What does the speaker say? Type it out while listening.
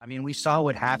I mean, we saw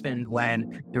what happened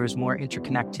when there was more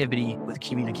interconnectivity with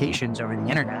communications over the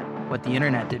internet. What the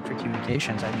internet did for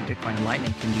communications, I think Bitcoin and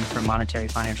Lightning can do for monetary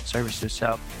financial services.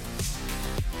 So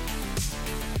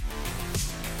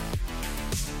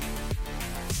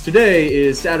today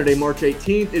is Saturday, March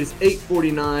 18th. It is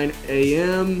 8:49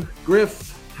 a.m.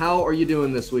 Griff, how are you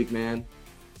doing this week, man?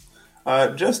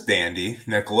 Just dandy.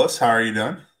 Nicholas, how are you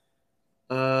doing?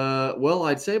 Well,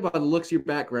 I'd say by the looks of your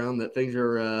background that things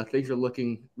are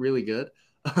looking really good.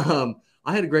 I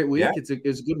had a great week. Yeah. It's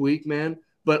a good week, man.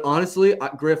 But honestly,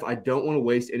 Griff, I don't want to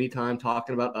waste any time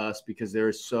talking about us because there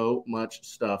is so much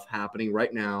stuff happening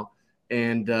right now,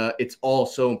 and it's all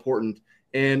so important.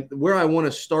 And where I want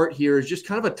to start here is just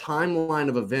kind of a timeline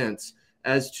of events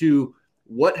as to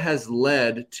what has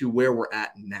led to where we're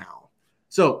at now.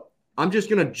 So I'm just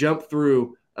going to jump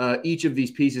through each of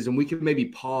these pieces, and we can maybe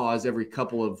pause every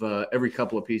couple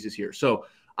of pieces here. So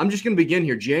I'm just going to begin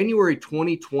here. January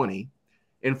 2020,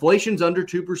 inflation's under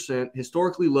 2%,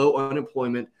 historically low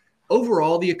unemployment.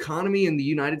 Overall, the economy in the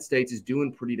United States is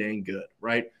doing pretty dang good,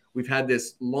 right? We've had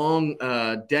this long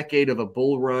decade of a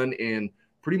bull run in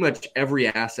pretty much every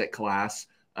asset class,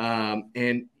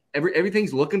 and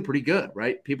everything's looking pretty good,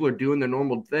 right? People are doing their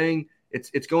normal thing.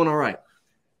 It's going all right.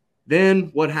 Then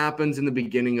what happens in the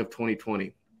beginning of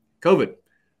 2020?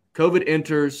 COVID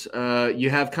enters. You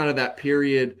have kind of that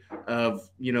period of,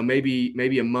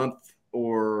 maybe a month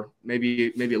or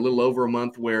maybe a little over a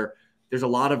month where there's a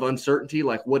lot of uncertainty.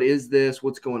 Like, what is this?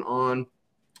 What's going on?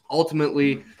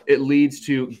 Ultimately, it leads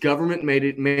to government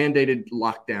mandated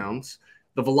lockdowns.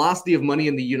 The velocity of money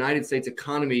in the United States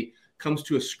economy comes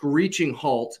to a screeching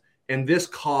halt. And this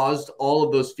caused all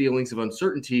of those feelings of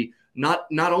uncertainty, not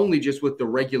only just with the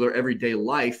regular everyday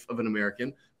life of an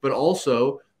American, but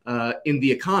also in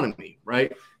the economy,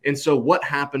 right? And so what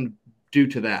happened due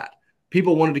to that?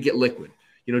 People wanted to get liquid.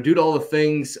 Due to all the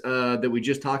things that we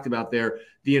just talked about there,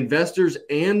 the investors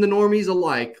and the normies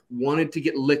alike wanted to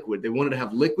get liquid. They wanted to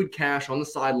have liquid cash on the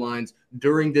sidelines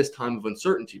during this time of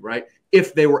uncertainty, right?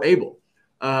 If they were able.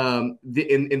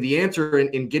 The answer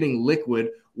in getting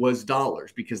liquid was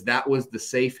dollars, because that was the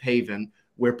safe haven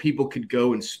where people could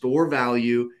go and store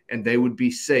value and they would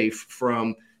be safe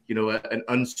from an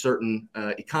uncertain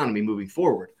economy moving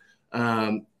forward.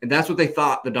 And that's what they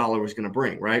thought the dollar was going to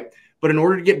bring, right? But in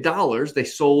order to get dollars, they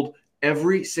sold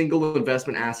every single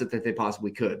investment asset that they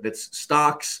possibly could. That's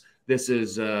stocks. This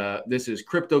is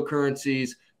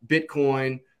cryptocurrencies,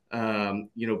 Bitcoin.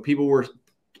 People were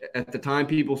at the time,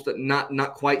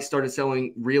 not quite started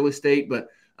selling real estate, but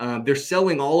they're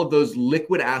selling all of those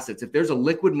liquid assets. If there's a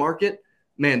liquid market,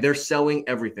 man, they're selling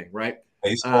everything, right?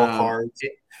 Baseball cards.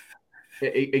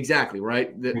 Exactly,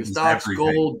 right? The stocks,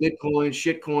 everything. Gold, Bitcoin,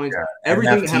 shitcoins, Yeah,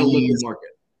 everything had a liquid NFTs. market.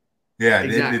 Yeah,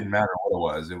 Exactly. It didn't matter what it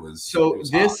was. It was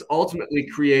This hot. ultimately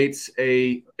creates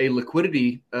a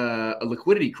liquidity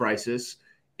crisis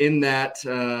in that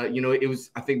it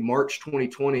was, I think, March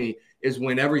 2020 is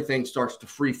when everything starts to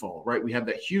free fall, right? We have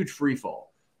that huge free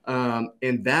fall,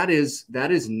 and that is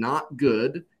not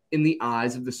good in the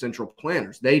eyes of the central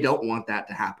planners. They don't want that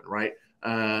to happen, right?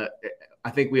 I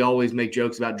think we always make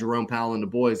jokes about Jerome Powell and the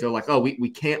boys. They're like, oh, we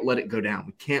can't let it go down.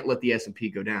 We can't let the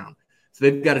S&P go down. So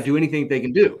they've got to do anything they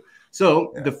can do.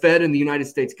 So The Fed and the United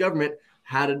States government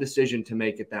had a decision to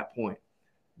make at that point.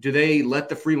 Do they let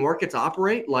the free markets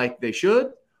operate like they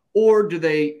should, or do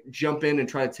they jump in and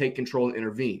try to take control and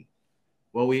intervene?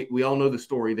 Well, we all know the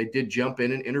story. They did jump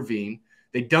in and intervene.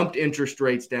 They dumped interest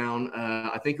rates down.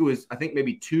 I think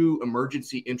maybe 2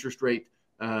 emergency interest rate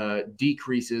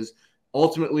decreases.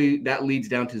 Ultimately, that leads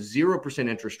down to 0%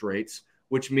 interest rates,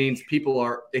 which means people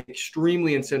are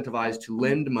extremely incentivized to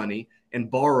lend money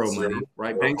and borrow money,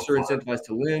 right? Banks are incentivized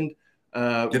to lend.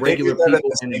 Regular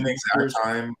people and investors.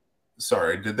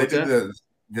 Sorry, did they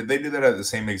do that at the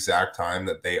same exact time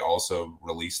that they also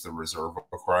released the reserve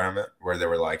requirement, where they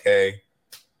were like, hey,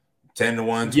 10 to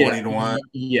 1, 20 to 1?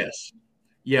 Yes.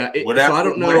 Yeah. So I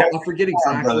don't know. I forget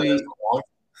exactly.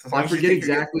 I forget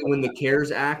exactly when the CARES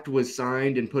Act was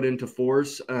signed and put into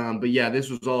force. But yeah,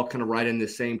 this was all kind of right in the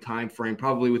same time frame,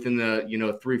 probably within the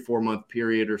 3-4 month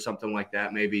period or something like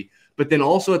that, maybe. But then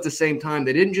also at the same time,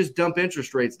 they didn't just dump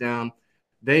interest rates down.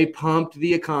 They pumped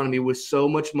the economy with so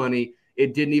much money,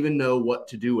 it didn't even know what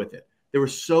to do with it. There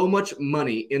was so much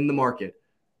money in the market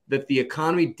that the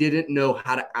economy didn't know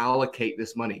how to allocate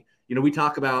this money. We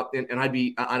talk about, and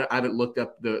I haven't looked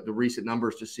up the recent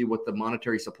numbers to see what the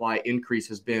monetary supply increase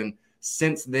has been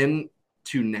since then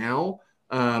to now.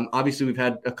 Obviously, we've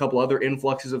had a couple other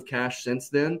influxes of cash since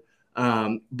then,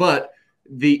 but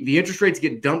the interest rates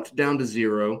get dumped down to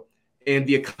zero, and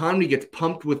the economy gets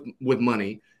pumped with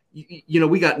money.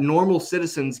 we got normal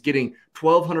citizens getting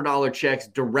 $1,200 checks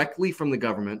directly from the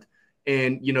government.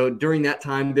 And, during that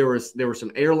time, there were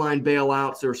some airline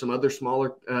bailouts. There were some other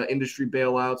smaller industry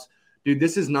bailouts. Dude,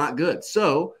 this is not good.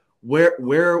 So where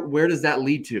does that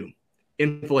lead to?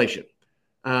 Inflation.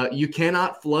 You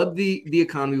cannot flood the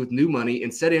economy with new money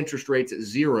and set interest rates at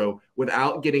zero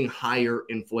without getting higher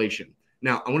inflation.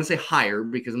 Now, I want to say higher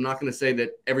because I'm not going to say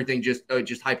that everything just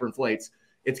hyperinflates.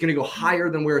 It's going to go higher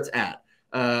than where it's at.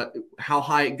 How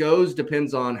high it goes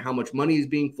depends on how much money is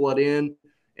being flooded in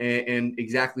and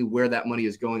exactly where that money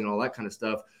is going and all that kind of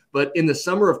stuff. But in the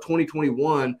summer of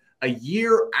 2021, a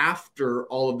year after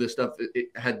all of this stuff it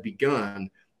had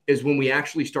begun, is when we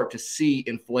actually start to see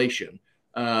inflation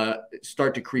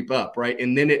start to creep up, right?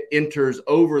 And then it enters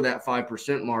over that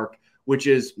 5% mark, which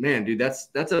is, man, dude, that's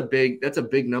a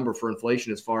big number for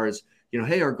inflation as far as,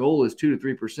 hey, our goal is 2 to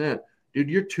 3%. Dude,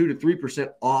 you're 2 to 3%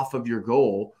 off of your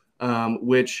goal,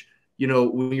 which,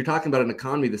 when you're talking about an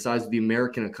economy the size of the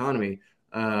American economy,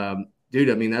 dude,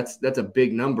 I mean, that's a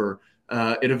big number.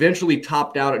 It eventually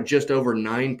topped out at just over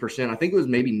 9%. I think it was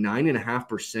maybe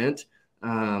 9.5%.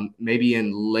 Maybe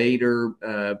in later,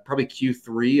 probably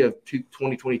Q3 of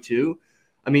 2022.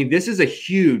 I mean, this is a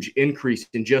huge increase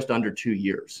in just under 2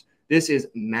 years. This is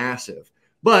massive,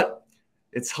 but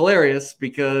it's hilarious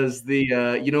because we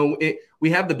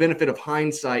have the benefit of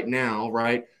hindsight now,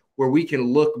 right? Where we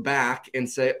can look back and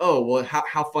say, oh, well,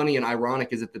 how funny and ironic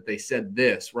is it that they said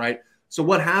this, right? So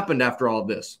what happened after all of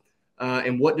this?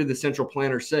 And what did the central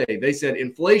planners say? They said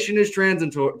inflation is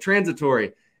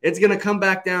transitory. It's going to come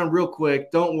back down real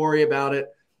quick. Don't worry about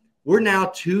it. We're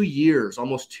now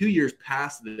almost 2 years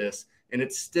past this, and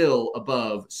it's still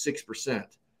above 6%.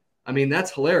 I mean, that's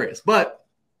hilarious. But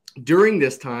during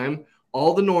this time,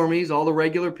 all the normies, all the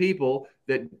regular people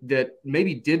that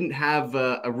maybe didn't have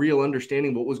a real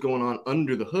understanding of what was going on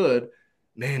under the hood,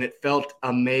 man, it felt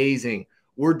amazing.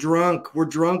 We're drunk. We're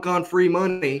drunk on free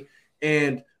money,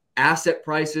 and asset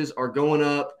prices are going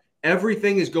up.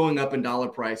 Everything is going up in dollar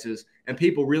prices, and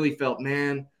people really felt,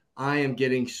 man, I am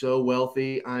getting so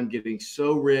wealthy. I'm getting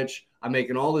so rich. I'm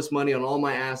making all this money on all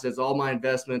my assets, all my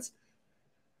investments.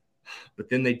 But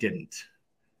then they didn't.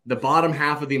 The bottom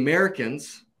half of the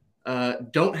Americans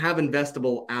don't have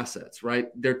investable assets, right?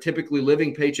 They're typically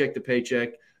living paycheck to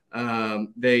paycheck. Or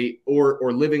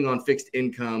living on fixed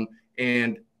income,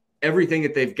 and everything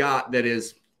that they've got that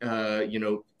is,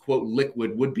 quote,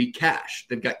 liquid would be cash.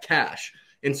 They've got cash.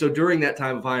 And so during that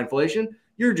time of high inflation,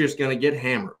 you're just going to get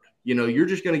hammered. You're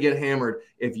just going to get hammered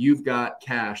if you've got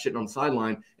cash sitting on the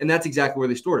sideline. And that's exactly where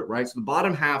they stored it, right? So the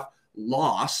bottom half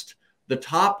lost, the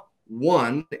top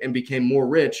won and became more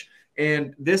rich.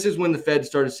 And this is when the Fed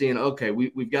started seeing, okay,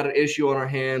 we've got an issue on our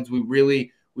hands. We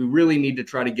really need to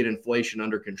try to get inflation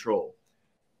under control.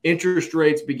 Interest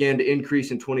rates began to increase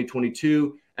in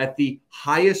 2022 at the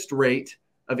highest rate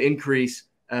of increase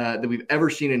that we've ever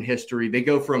seen in history. They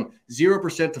go from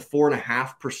 0% to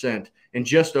 4.5% in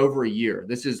just over a year.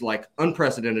 This is like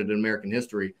unprecedented in American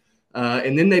history.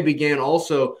 And then they began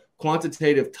also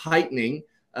quantitative tightening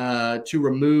to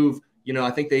remove, I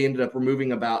think they ended up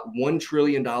removing about $1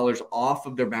 trillion off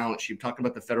of their balance sheet. I'm talking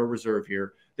about the Federal Reserve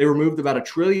here. They removed about $1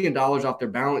 trillion off their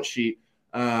balance sheet,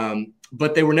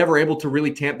 but they were never able to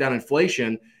really tamp down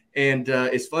inflation. And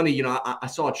it's funny, I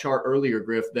saw a chart earlier,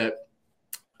 Griff, that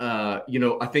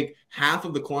I think half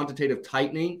of the quantitative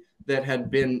tightening that had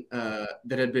been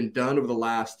done over the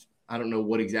last, I don't know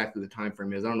what exactly the time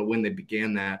frame is. I don't know when they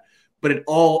began that, but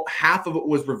half of it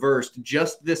was reversed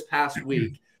just this past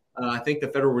week. I think the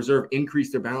Federal Reserve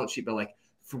increased their balance sheet by like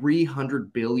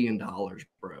 $300 billion,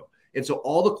 bro. And so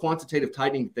all the quantitative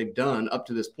tightening that they've done up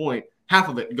to this point, half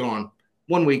of it gone,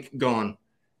 1 week gone.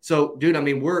 So, dude, I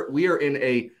mean, we are in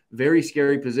a very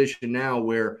scary position now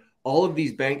where all of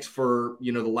these banks for,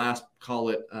 the last, call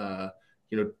it,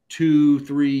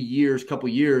 2-3 years, couple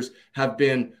years, have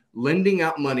been lending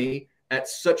out money at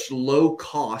such low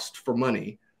cost for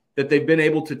money that they've been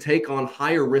able to take on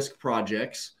higher risk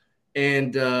projects.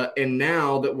 And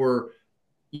now that we're,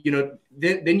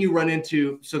 then you run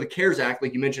into, so the CARES Act,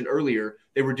 like you mentioned earlier,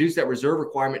 they reduced that reserve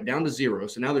requirement down to zero.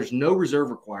 So now there's no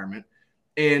reserve requirement.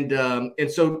 And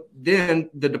so then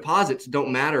the deposits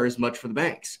don't matter as much for the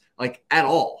banks, like at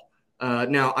all.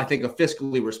 Now, I think a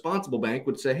fiscally responsible bank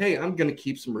would say, hey, I'm going to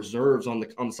keep some reserves on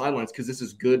the sidelines because this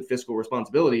is good fiscal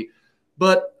responsibility.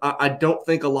 But I don't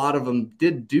think a lot of them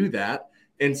did do that.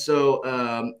 And so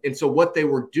what they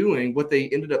were doing, what they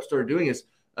ended up started doing is,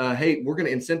 hey, we're going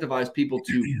to incentivize people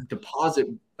to deposit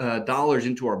dollars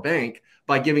into our bank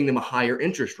by giving them a higher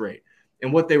interest rate.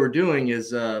 And what they were doing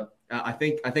is, I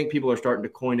think people are starting to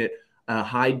coin it the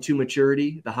hide to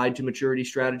maturity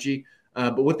strategy.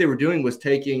 But what they were doing was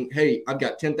taking, hey, I've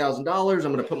got $10,000. I'm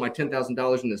going to put my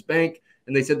 $10,000 in this bank.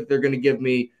 And they said that they're going to give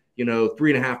me,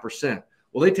 3.5%.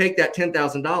 Well, they take that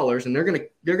 $10,000 and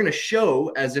they're going to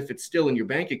show as if it's still in your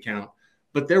bank account,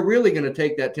 but they're really going to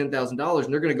take that $10,000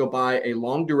 and they're going to go buy a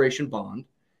long duration bond,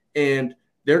 and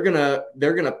they're going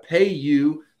to pay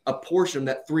you a portion,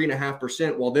 that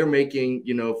 3.5%, while they're making,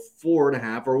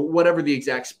 4.5 or whatever the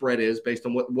exact spread is based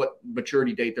on what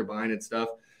maturity date they're buying and stuff.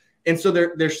 And so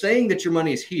they're saying that your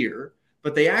money is here,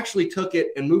 but they actually took it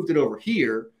and moved it over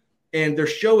here, and they're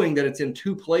showing that it's in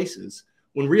two places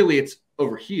when really it's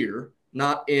over here,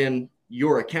 not in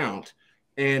your account.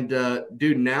 And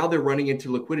dude, now they're running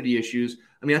into liquidity issues.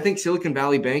 I mean, I think Silicon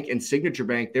Valley Bank and Signature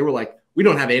Bank, they were like, we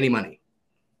don't have any money.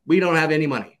 We don't have any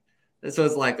money. And so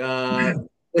it's like,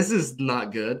 this is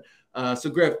not good. So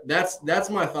Griff, that's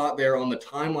my thought there on the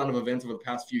timeline of events over the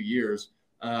past few years.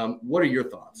 What are your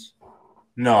thoughts?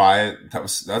 No,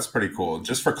 that's pretty cool.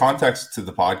 Just for context to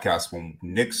the podcast, when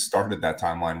Nick started that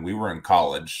timeline, we were in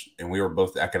college and we were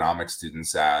both economics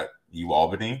students at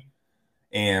UAlbany,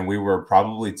 and we were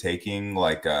probably taking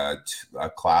like a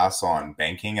class on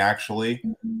banking actually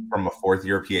from a fourth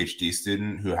year PhD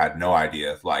student who had no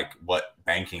idea like what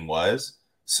banking was.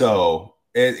 So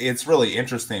it's really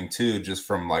interesting too, just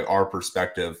from like our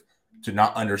perspective, to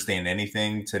not understand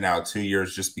anything to now 2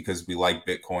 years just because we like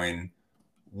Bitcoin.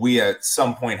 We at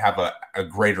some point have a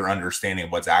greater understanding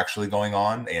of what's actually going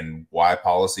on and why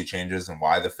policy changes and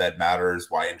why the Fed matters,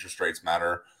 why interest rates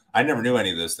matter. I never knew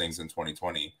any of those things in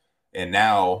 2020. And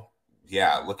now,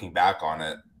 yeah, looking back on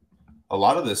it, a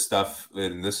lot of this stuff,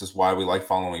 and this is why we like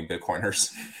following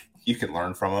Bitcoiners, you can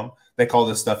learn from them. They call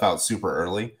this stuff out super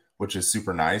early, which is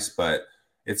super nice, but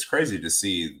it's crazy to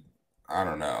see, I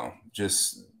don't know,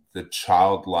 just the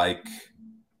childlike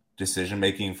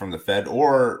decision-making from the Fed.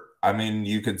 Or, I mean,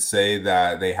 you could say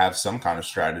that they have some kind of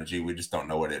strategy. We just don't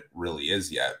know what it really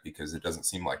is yet because it doesn't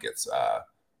seem like it's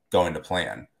going to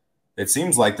plan. It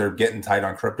seems like they're getting tight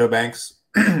on crypto banks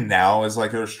now is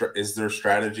like their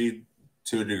strategy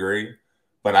to a degree,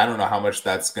 but I don't know how much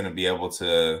that's going to be able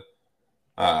to,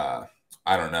 I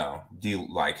don't know,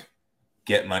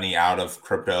 get money out of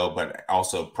crypto, but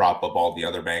also prop up all the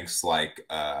other banks like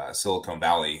Silicon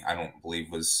Valley. I don't believe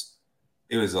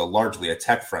it was largely a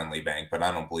tech-friendly bank, but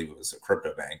I don't believe it was a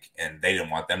crypto bank, and they didn't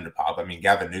want them to pop. I mean,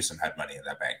 Gavin Newsom had money in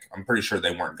that bank. I'm pretty sure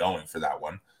they weren't going for that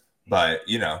one, but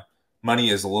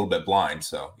money is a little bit blind.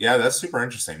 So yeah, that's super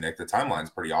interesting, Nick. The timeline's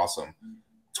pretty awesome.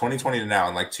 2020 to now,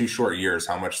 in like 2 short years,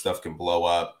 how much stuff can blow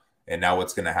up, and now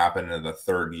what's going to happen in the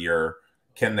third year?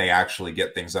 Can they actually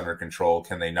get things under control?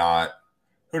 Can they not?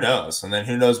 Who knows? And then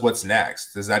who knows what's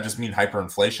next? Does that just mean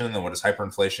hyperinflation? And then what does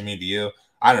hyperinflation mean to you?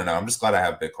 I don't know. I'm just glad I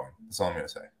have Bitcoin. That's all I'm going to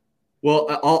say. Well,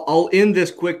 I'll end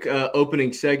this quick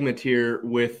opening segment here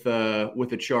with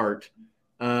a chart.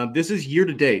 This is year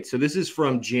to date. So this is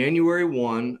from January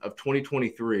 1 of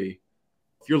 2023.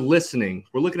 If you're listening,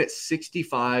 we're looking at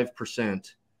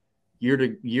 65% year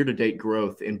to date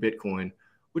growth in Bitcoin,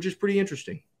 which is pretty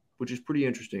interesting.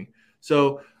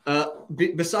 So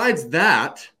besides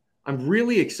that, I'm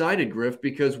really excited, Griff,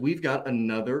 because we've got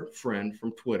another friend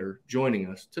from Twitter joining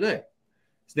us today.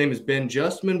 His name is Ben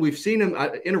Justman. We've seen him, I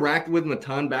interacted with him a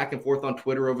ton back and forth on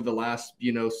Twitter over the last,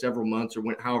 several months or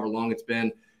however long it's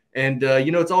been. And,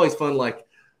 it's always fun. Like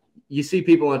you see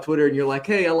people on Twitter and you're like,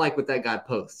 hey, I like what that guy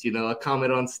posts, I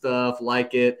comment on stuff,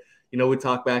 like it, we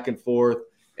talk back and forth.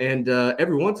 And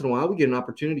every once in a while we get an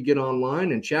opportunity to get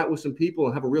online and chat with some people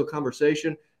and have a real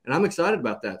conversation. And I'm excited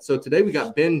about that. So today we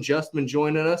got Ben Justman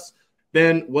joining us.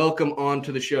 Ben, welcome on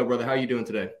to the show, brother. How are you doing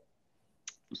today?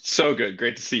 So good.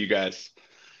 Great to see you guys.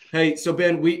 Hey, so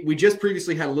Ben, we just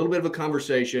previously had a little bit of a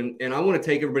conversation, and I want to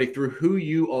take everybody through who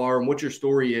you are and what your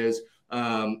story is.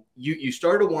 You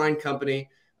started a wine company.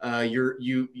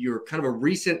 You're kind of a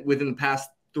recent, within the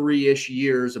past 3-ish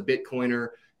years, a Bitcoiner,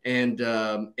 and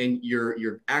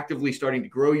you're actively starting to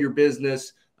grow your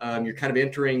business. You're kind of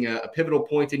entering a pivotal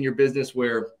point in your business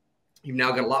where you've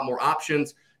now got a lot more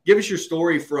options. Give us your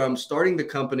story from starting the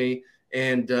company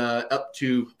and up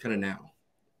to kind of now.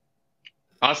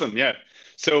 Awesome. Yeah.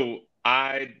 So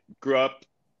I grew up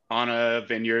on a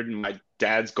vineyard, and my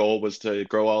dad's goal was to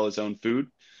grow all his own food.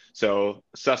 So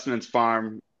sustenance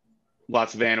farm,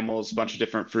 lots of animals, a bunch of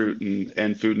different fruit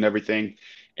and food and everything.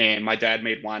 And my dad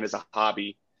made wine as a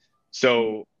hobby.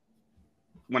 So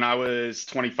when I was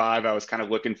 25, I was kind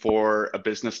of looking for a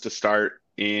business to start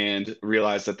and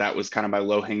realized that was kind of my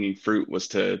low-hanging fruit, was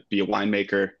to be a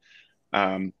winemaker,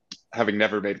 having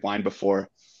never made wine before.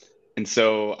 And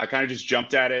so I kind of just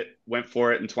jumped at it, went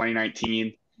for it in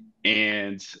 2019,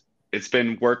 and it's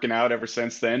been working out ever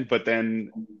since then. But then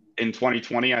in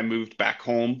 2020, I moved back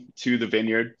home to the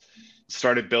vineyard,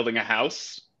 started building a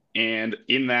house, and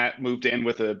in that moved in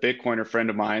with a Bitcoiner friend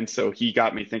of mine. So he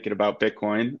got me thinking about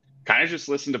Bitcoin. Kind of just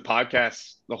listened to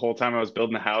podcasts the whole time I was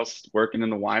building the house, working in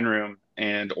the wine room,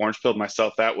 and orange pilled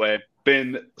myself that way.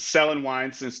 Been selling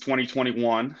wine since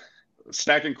 2021,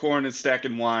 stacking corn and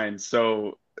stacking wine.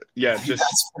 So yeah, just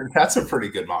that's a pretty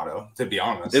good motto, to be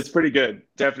honest. it's pretty good,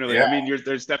 definitely. Yeah. I mean,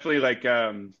 there's definitely like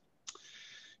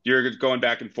you're going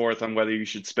back and forth on whether you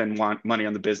should spend money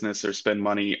on the business or spend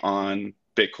money on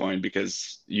Bitcoin,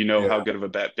 because you know how good of a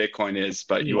bet Bitcoin is,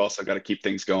 but you also got to keep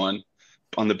things going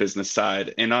on the business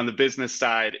side. And on the business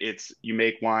side, it's you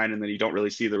make wine and then you don't really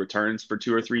see the returns for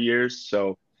 2 or 3 years.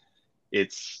 So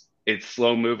it's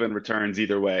slow moving returns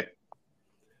either way.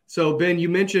 So Ben, you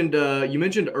mentioned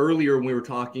earlier when we were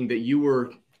talking that you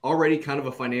were already kind of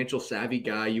a financial savvy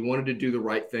guy. You wanted to do the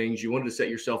right things. You wanted to set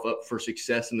yourself up for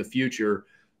success in the future.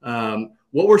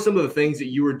 What were some of the things that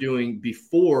you were doing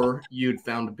before you'd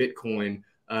found Bitcoin?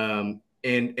 And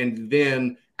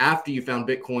then after you found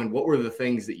Bitcoin, what were the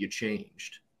things that you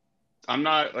changed? I'm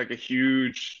not like a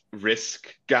huge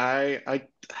risk guy,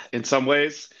 in some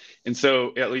ways. And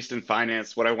so at least in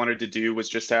finance, what I wanted to do was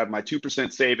just have my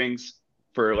 2% savings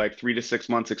for like 3 to 6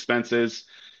 months expenses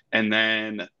and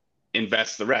then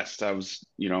invest the rest. I was,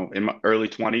 in my early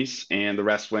 20s, and the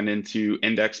rest went into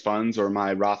index funds or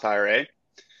my Roth IRA.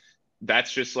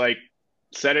 That's just like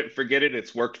set it and forget it.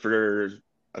 It's worked for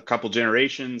a couple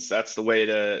generations. That's the way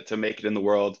to make it in the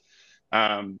world.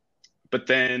 But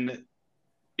then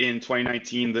in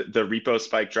 2019, the repo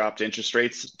spike dropped interest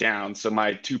rates down. So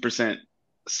my 2%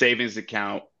 savings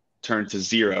account turned to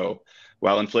zero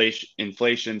while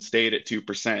inflation stayed at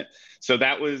 2%. So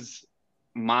that was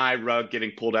my rug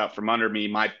getting pulled out from under me,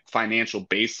 my financial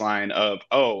baseline of,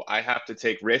 oh, I have to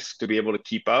take risk to be able to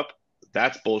keep up.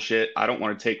 That's bullshit. I don't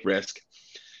want to take risk.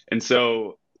 And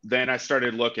so then I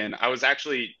started looking. I was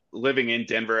actually living in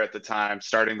Denver at the time,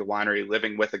 starting the winery,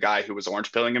 living with a guy who was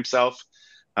orange pilling himself.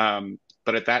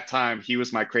 But at that time, he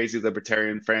was my crazy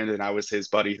libertarian friend, and I was his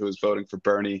buddy who was voting for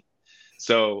Bernie.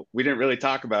 So we didn't really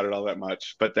talk about it all that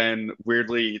much. But then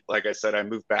weirdly, like I said, I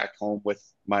moved back home with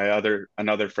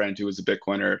another friend who was a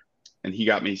Bitcoiner, and he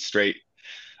got me straight.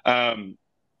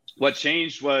 What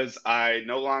changed was I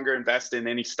no longer invest in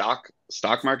any stock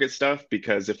market stuff,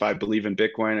 because if I believe in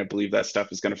Bitcoin, I believe that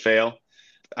stuff is going to fail.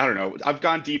 I don't know. I've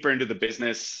gone deeper into the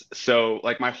business. So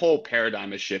like my whole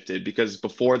paradigm has shifted, because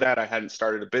before that I hadn't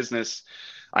started a business.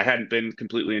 I hadn't been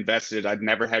completely invested. I'd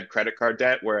never had credit card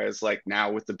debt. Whereas like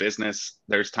now with the business,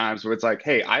 there's times where it's like,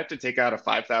 hey, I have to take out a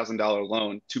 $5,000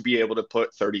 loan to be able to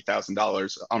put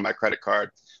 $30,000 on my credit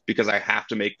card because I have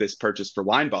to make this purchase for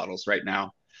wine bottles right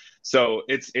now. So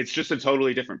it's just a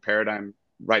totally different paradigm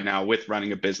right now with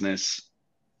running a business.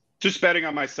 Just betting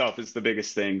on myself is the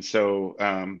biggest thing. So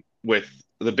with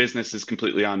the business is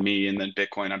completely on me, and then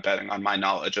Bitcoin, I'm betting on my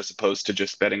knowledge as opposed to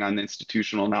just betting on the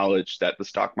institutional knowledge that the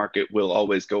stock market will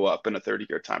always go up in a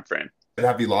 30-year time frame.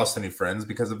 Have you lost any friends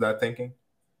because of that thinking?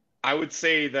 I would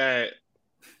say that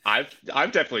I've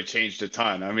definitely changed a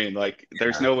ton. I mean, like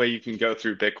there's no way you can go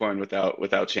through Bitcoin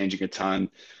without changing a ton.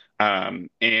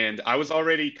 And I was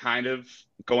already kind of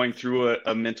going through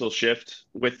a mental shift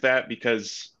with that,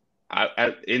 because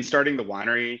in starting the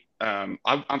winery, I'm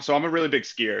a really big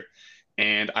skier,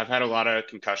 and I've had a lot of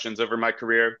concussions over my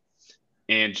career,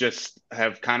 and just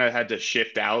have kind of had to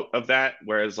shift out of that.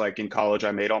 Whereas like in college,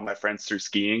 I made all my friends through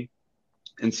skiing.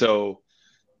 And so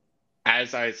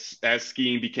as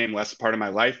skiing became less a part of my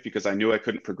life because I knew I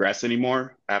couldn't progress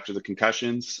anymore after the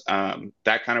concussions,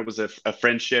 that kind of was a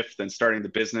friend shift. Then starting the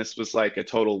business was like a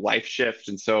total life shift.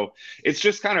 And so it's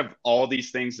just kind of all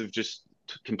these things have just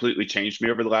completely changed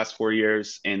me over the last 4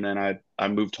 years. And then I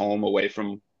moved home away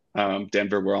from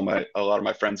Denver, where a lot of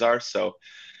my friends are. So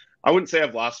I wouldn't say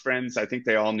I've lost friends. I think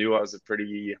they all knew I was a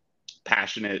pretty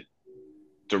passionate,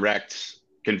 direct,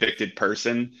 convicted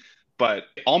person. But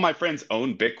all my friends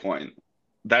own Bitcoin.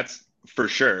 That's for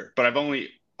sure. But I've only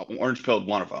orange pilled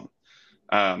one of them.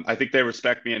 I think they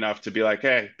respect me enough to be like,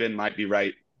 hey, Ben might be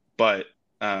right. But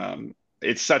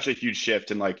it's such a huge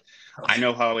shift. And like, I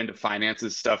know how into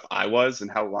finances stuff I was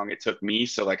and how long it took me.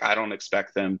 So like, I don't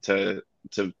expect them to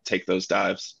take those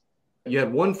dives. You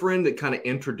had one friend that kind of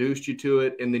introduced you to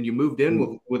it, and then you moved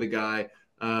in with a guy.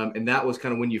 And that was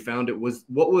kind of when you found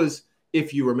it.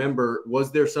 If you remember,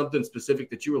 was there something specific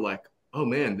that you were like, oh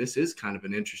man, this is kind of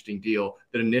an interesting deal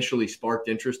that initially sparked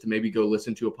interest to maybe go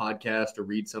listen to a podcast or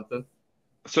read something?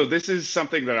 So this is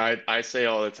something that I say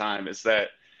all the time, is that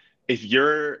if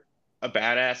you're a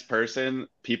badass person,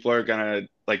 people are gonna,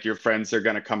 like, your friends are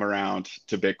gonna come around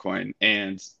to Bitcoin.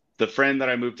 And the friend that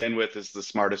I moved in with is the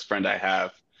smartest friend I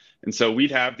have. And so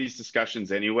we'd have these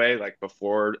discussions anyway, like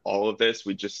before all of this,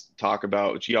 we'd just talk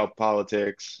about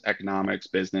geopolitics, economics,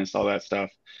 business, all that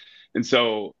stuff. And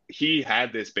so he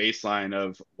had this baseline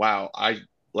of, wow, I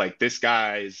like this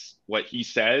guy's what he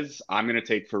says, I'm going to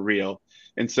take for real.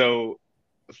 And so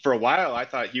for a while, I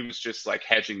thought he was just like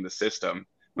hedging the system. And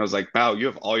I was like, wow, you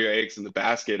have all your eggs in the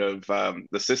basket of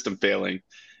the system failing.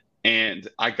 And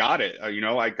I got it.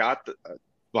 I got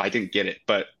well, I didn't get it,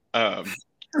 but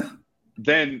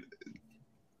then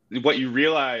what you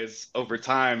realize over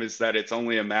time is that it's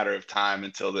only a matter of time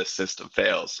until this system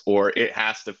fails, or it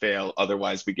has to fail.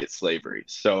 Otherwise, we get slavery.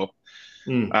 So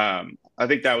I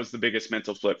think that was the biggest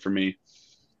mental flip for me.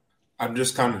 I'm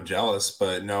just kind of jealous,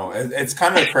 but no, it's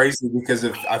kind of crazy because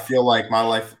if I feel like my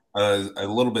life is a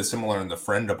little bit similar in the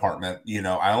friend department.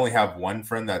 I only have one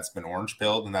friend that's been orange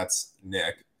pilled, and that's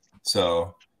Nick.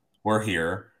 So we're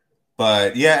here.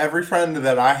 But yeah, every friend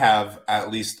that I have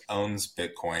at least owns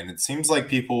Bitcoin. It seems like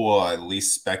people will at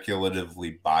least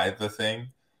speculatively buy the thing,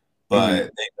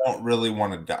 but they don't really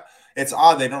want to. It's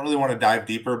odd. They don't really want to dive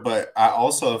deeper. But I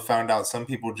also have found out some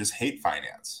people just hate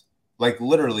finance. Like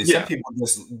literally, some people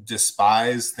just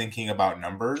despise thinking about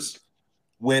numbers,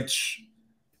 which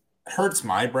hurts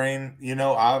my brain,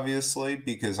 obviously,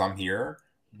 because I'm here.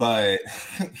 But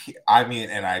I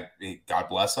mean, and God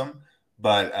bless them.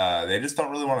 But they just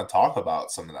don't really want to talk about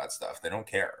some of that stuff. They don't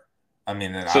care. I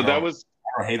mean, and So I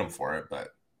don't hate them for it, but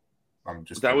I'm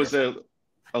just that was a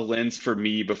lens for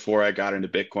me before I got into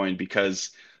Bitcoin,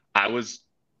 because I was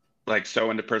like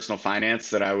so into personal finance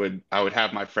that I would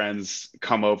have my friends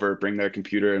come over, bring their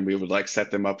computer, and we would like set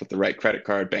them up with the right credit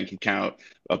card, bank account,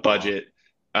 a budget,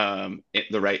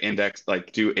 the right index,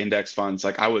 like do index funds.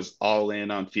 Like I was all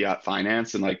in on fiat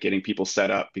finance and like getting people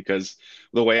set up, because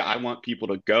the way I want people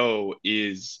to go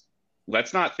is,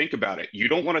 let's not think about it. You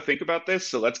don't want to think about this,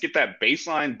 so let's get that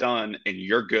baseline done and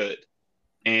you're good.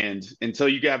 And until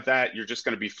you have that, you're just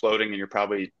going to be floating, and you're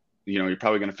probably going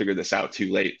to figure this out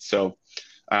too late. So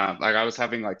like I was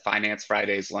having like finance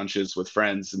Fridays lunches with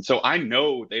friends. And so I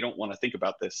know they don't want to think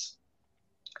about this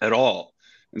at all.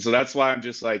 And so that's why I'm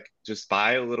just like, just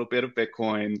buy a little bit of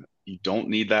Bitcoin. You don't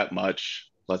need that much.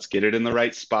 Let's get it in the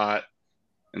right spot,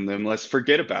 and then let's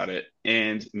forget about it.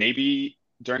 And maybe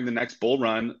during the next bull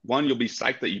run, one, you'll be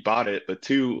psyched that you bought it, but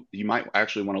two, you might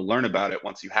actually want to learn about it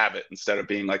once you have it, instead of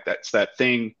being like that's that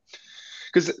thing.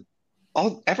 Because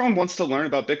everyone wants to learn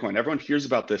about Bitcoin. Everyone hears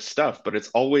about this stuff, but it's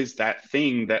always that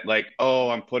thing that like, oh,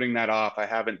 I'm putting that off. I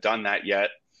haven't done that yet.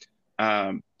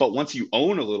 But once you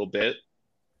own a little bit,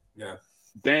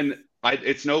 then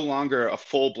it's no longer a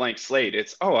full blank slate.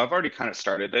 It's, oh, I've already kind of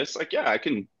started this. Like, yeah, I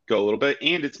can go a little bit,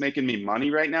 and it's making me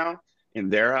money right now in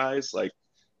their eyes. Like,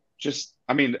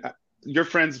 I mean, your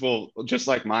friends will, just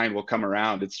like mine, will come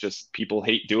around. It's just people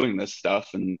hate doing this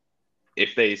stuff, and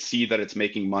if they see that it's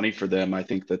making money for them, I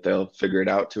think that they'll figure it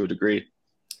out to a degree.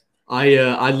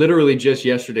 I literally just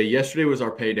yesterday was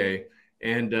our payday,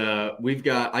 and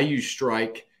I use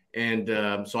Strike, and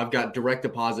so I've got direct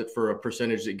deposit for a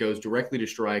percentage that goes directly to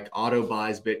Strike, auto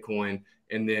buys Bitcoin,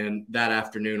 and then that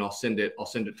afternoon I'll send it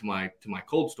to my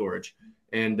cold storage.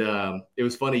 And it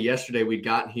was funny, yesterday we'd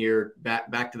gotten here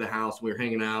back to the house, we were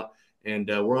hanging out, and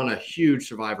we're on a huge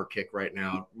Survivor kick right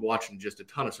now, watching just a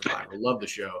ton of Survivor. Love the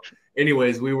show.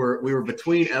 Anyways, we were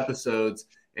between episodes,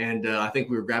 and I think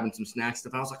we were grabbing some snack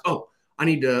stuff. I was like, oh, I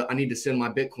need to send my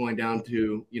Bitcoin down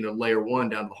to layer one,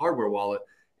 down to the hardware wallet.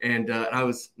 And I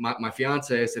was my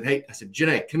fiance. I said,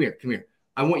 Janae, come here.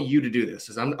 I want you to do this.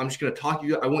 I'm just going to talk to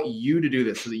you. I want you to do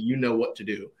this so that you know what to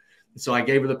do. And so I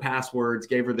gave her the passwords,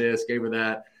 gave her this, gave her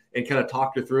that, and kind of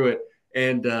talked her through it.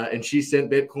 And she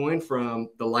sent Bitcoin from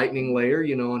the Lightning layer,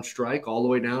 on Strike, all the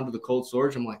way down to the cold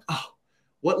storage. I'm like, oh,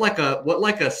 what like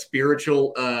a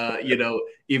spiritual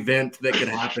event that could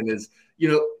happen is,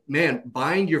 man,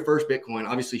 buying your first Bitcoin.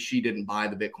 Obviously, she didn't buy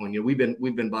the Bitcoin.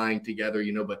 We've been buying together,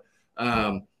 but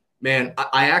man,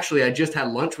 I just had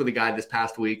lunch with a guy this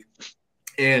past week,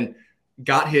 and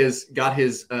got his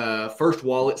first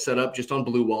wallet set up just on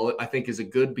Blue Wallet. I think is a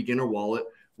good beginner wallet.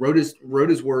 Wrote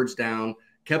his words down,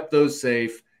 kept those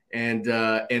safe, and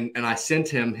I sent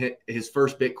him his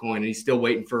first Bitcoin, and he's still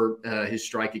waiting for his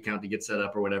Strike account to get set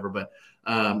up or whatever. But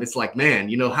it's like, man,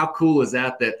 how cool is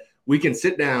that we can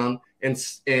sit down and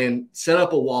set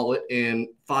up a wallet in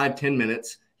 5-10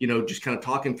 minutes, just kind of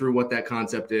talking through what that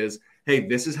concept is. Hey,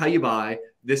 this is how you buy,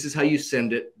 this is how you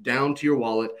send it down to your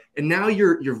wallet. And now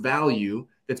your value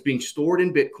that's being stored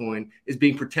in Bitcoin is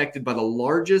being protected by the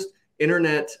largest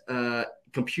internet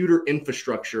computer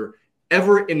infrastructure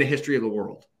ever in the history of the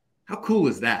world. How cool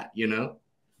is that,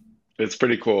 It's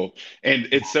pretty cool. And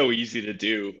it's so easy to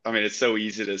do. I mean, it's so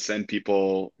easy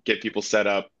to get people set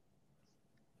up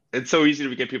it's so easy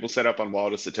to get people set up on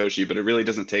Wallet of Satoshi, but it really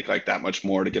doesn't take like that much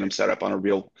more to get them set up on a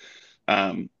real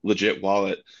legit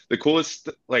wallet. The coolest,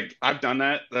 like I've done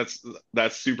that.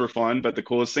 That's super fun. But the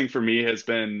coolest thing for me has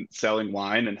been selling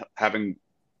wine and having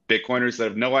Bitcoiners that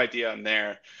have no idea I'm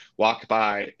there walk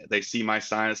by. They see my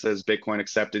sign that says Bitcoin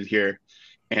accepted here,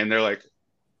 and they're like,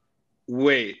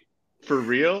 "Wait, for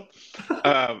real?"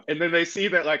 And then they see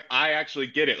that like I actually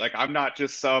get it. Like I'm not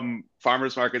just some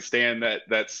farmers market stand that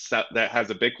has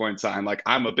a Bitcoin sign. Like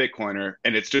I'm a Bitcoiner,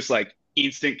 and it's just like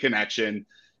instant connection.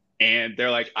 And they're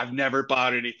like, I've never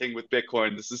bought anything with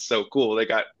Bitcoin. This is so cool.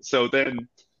 So then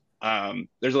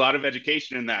there's a lot of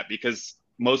education in that because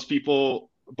most people,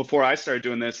 before I started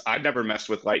doing this, I'd never messed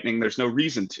with Lightning. There's no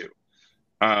reason to.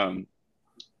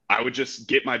 I would just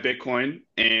get my Bitcoin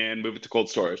and move it to cold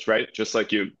storage, right? Just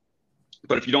like you.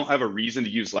 But if you don't have a reason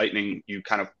to use Lightning, you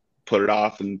kind of put it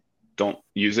off and don't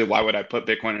use it. Why would I put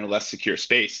Bitcoin in a less secure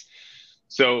space?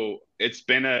 So it's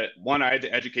been I had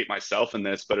to educate myself in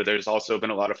this, but there's also been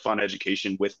a lot of fun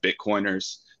education with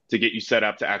Bitcoiners to get you set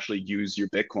up to actually use your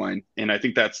Bitcoin. And I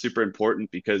think that's super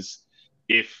important because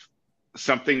if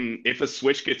a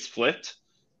switch gets flipped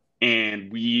and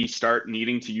we start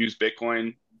needing to use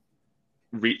Bitcoin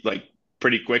like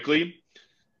pretty quickly,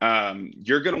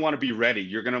 you're going to want to be ready.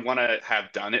 You're going to want to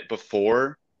have done it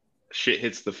before shit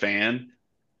hits the fan.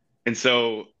 And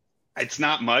so it's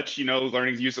not much,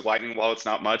 learning to use the Lightning wallet, it's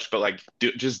not much, but like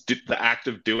the act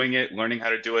of doing it, learning how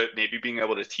to do it, maybe being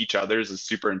able to teach others is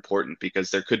super important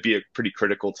because there could be a pretty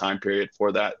critical time period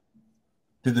for that.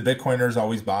 Do the Bitcoiners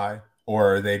always buy,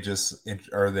 or are they just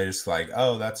like,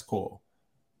 oh, that's cool?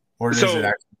 Or does it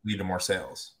actually lead to more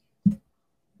sales?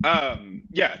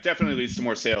 Yeah, it definitely leads to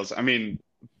more sales. I mean,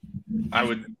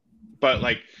 but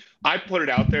like I put it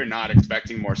out there not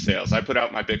expecting more sales. I put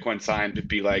out my Bitcoin sign to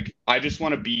be like, I just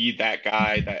want to be that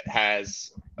guy that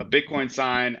has a Bitcoin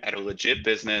sign at a legit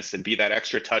business and be that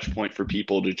extra touch point for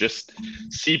people to just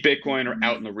see Bitcoin or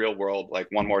out in the real world like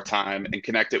one more time and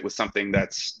connect it with something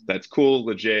that's cool,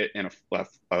 legit, and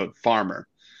a farmer.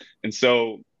 And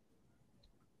so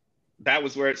that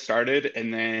was where it started.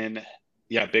 And then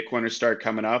yeah, Bitcoiners started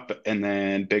coming up, and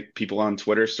then big people on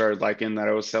Twitter started liking that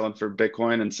I was selling for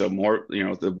Bitcoin, and so more,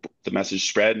 the message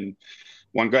spread. And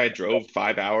one guy drove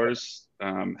 5 hours,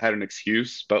 had an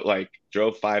excuse, but like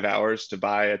drove 5 hours to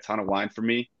buy a ton of wine from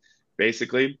me,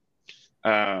 basically.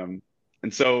 And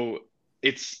so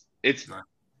it's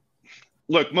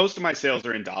look, most of my sales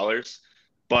are in dollars,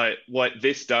 but what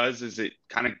this does is it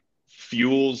kind of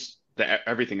fuels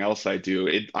everything else I do.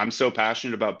 I'm so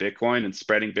passionate about Bitcoin and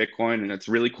spreading Bitcoin, and it's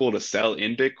really cool to sell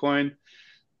in Bitcoin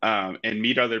and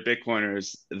meet other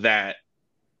Bitcoiners that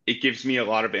it gives me a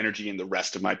lot of energy in the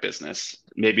rest of my business.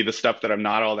 Maybe the stuff that I'm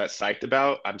not all that psyched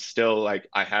about, I'm still like,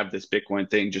 I have this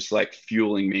Bitcoin thing just like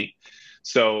fueling me.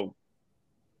 So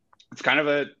it's kind of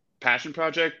a passion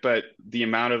project, but the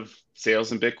amount of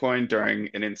sales in Bitcoin during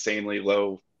an insanely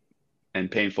low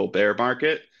and painful bear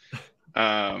market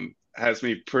has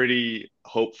me pretty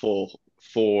hopeful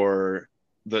for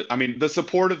the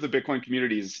support of the Bitcoin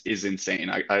community is insane.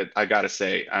 I gotta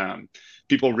say,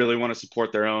 people really want to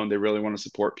support their own. They really want to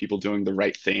support people doing the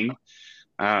right thing.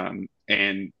 And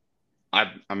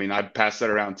I pass that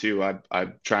around too. I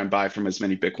try and buy from as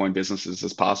many Bitcoin businesses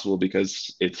as possible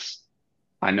because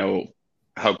I know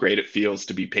how great it feels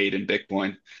to be paid in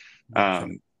Bitcoin.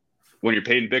 When you're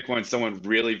paid in Bitcoin, someone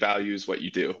really values what you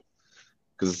do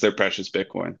because it's their precious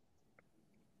Bitcoin.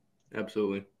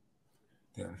 Absolutely.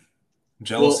 Yeah.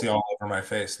 Jealousy all over my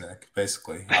face, Nick.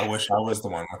 Basically, I wish I was the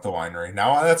one with the winery.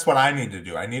 Now that's what I need to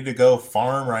do. I need to go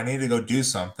farm, or I need to go do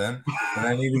something, and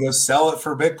I need to go sell it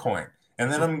for Bitcoin,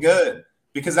 and then I'm good.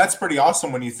 Because that's pretty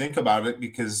awesome when you think about it,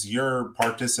 because you're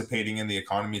participating in the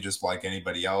economy just like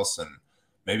anybody else, and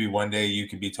maybe one day you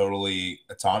could be totally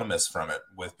autonomous from it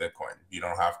with Bitcoin. You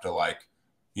don't have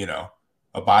to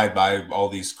abide by all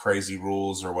these crazy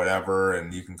rules or whatever,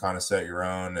 and you can kind of set your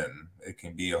own, and it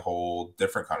can be a whole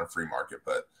different kind of free market.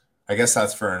 But I guess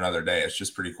that's for another day. It's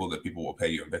just pretty cool that people will pay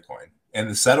you in Bitcoin, and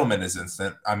the settlement is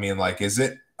instant. I mean, like, is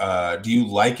it do you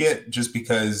like it just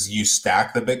because you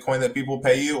stack the Bitcoin that people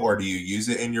pay you, or do you use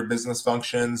it in your business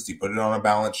functions? Do you put it on a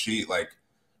balance sheet? Like,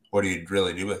 what do you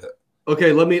really do with it?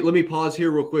 Okay, let me pause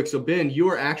here real quick. So Ben, you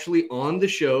are actually on the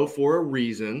show for a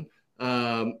reason.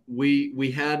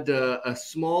 We had a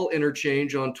small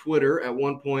interchange on Twitter at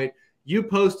one point. You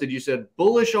said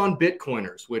bullish on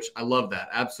Bitcoiners, which I love that.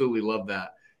 Absolutely love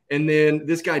that. And then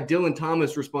this guy, Dylan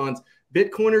Thomas, responds,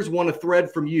 Bitcoiners want a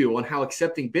thread from you on how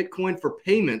accepting Bitcoin for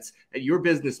payments at your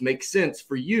business makes sense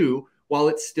for you while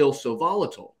it's still so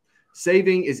volatile.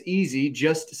 Saving is easy,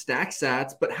 just stack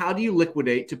sats, but how do you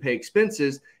liquidate to pay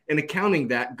expenses and accounting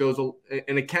that goes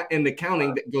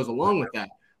along with that?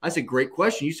 I said, great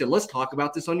question. You said, let's talk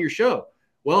about this on your show.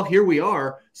 Well, here we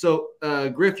are. So,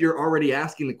 Griff, you're already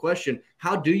asking the question,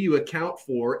 how do you account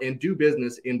for and do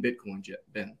business in Bitcoin,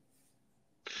 Ben?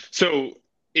 So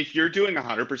if you're doing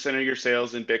 100% of your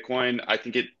sales in Bitcoin, I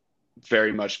think it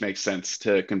very much makes sense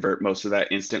to convert most of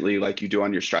that instantly, like you do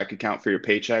on your Strike account for your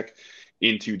paycheck,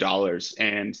 into dollars.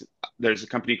 And there's a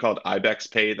company called Ibex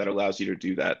Pay that allows you to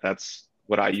do that. That's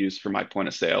what I use for my point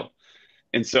of sale.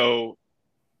 And so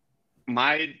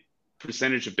my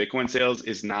percentage of Bitcoin sales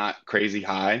is not crazy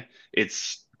high.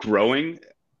 It's growing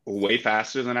way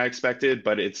faster than I expected,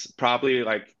 but it's probably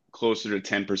like closer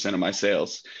to 10% of my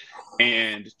sales.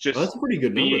 And just that's a pretty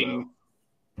good number, though.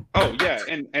 Oh yeah,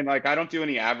 and like I don't do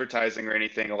any advertising or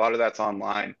anything. A lot of that's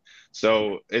online.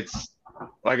 So it's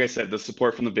like I said, the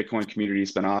support from the Bitcoin community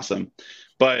has been awesome.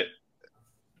 But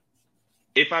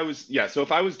so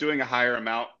if I was doing a higher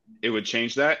amount, it would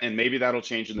change that, and maybe that'll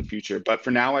change in the future. But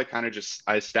for now,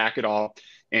 I stack it all,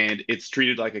 and it's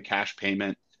treated like a cash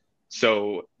payment.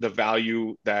 So the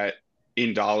value that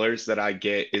in dollars that I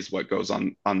get is what goes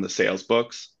on the sales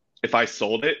books. If I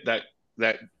sold it, that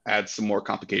adds some more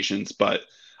complications, but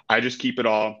I just keep it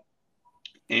all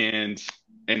and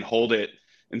hold it.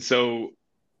 And so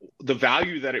the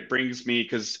value that it brings me,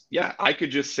 because yeah, I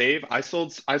could just save. I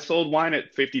sold wine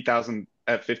at $50,000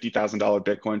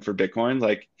 Bitcoin for Bitcoin.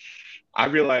 Like I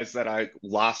realized that I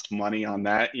lost money on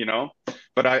that,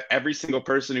 but every single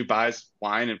person who buys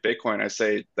wine in Bitcoin, I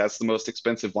say that's the most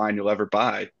expensive wine you'll ever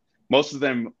buy. Most of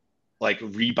them like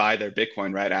rebuy their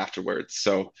Bitcoin right afterwards.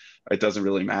 So it doesn't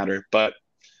really matter. But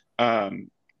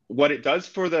what it does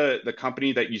for the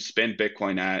company that you spend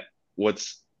Bitcoin at,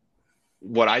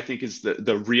 what I think is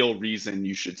the real reason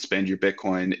you should spend your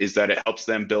Bitcoin is that it helps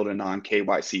them build a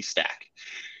non-KYC stack.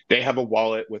 They have a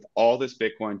wallet with all this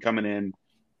Bitcoin coming in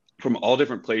from all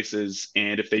different places.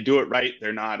 And if they do it right,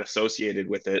 they're not associated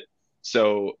with it.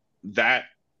 So that,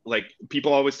 like,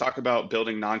 people always talk about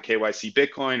building non-KYC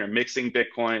Bitcoin or mixing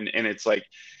Bitcoin. And it's like,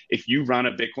 if you run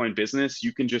a Bitcoin business,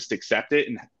 you can just accept it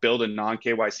and build a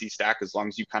non-KYC stack as long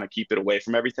as you kind of keep it away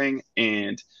from everything.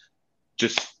 And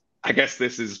just, I guess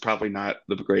this is probably not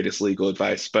the greatest legal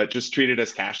advice, but just treat it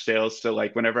as cash sales. So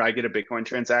like whenever I get a Bitcoin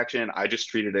transaction, I just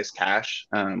treat it as cash,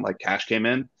 like cash came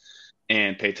in,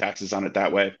 and pay taxes on it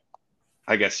that way.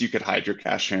 I guess you could hide your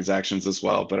cash transactions as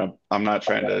well, but I'm not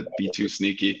trying to be too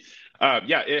sneaky.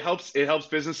 Yeah, it helps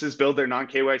businesses build their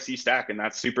non-KYC stack, and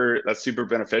that's super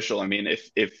beneficial. I mean,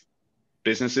 if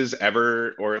businesses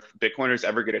ever, or if Bitcoiners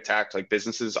ever get attacked, like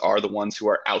businesses are the ones who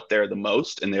are out there the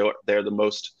most, and they're the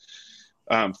most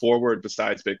forward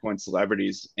besides Bitcoin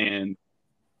celebrities. And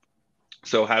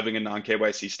so having a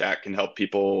non-KYC stack can help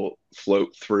people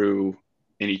float through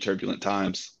any turbulent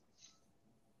times.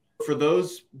 For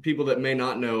those people that may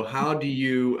not know, how do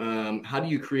you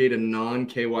create a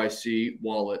non-KYC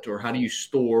wallet, or how do you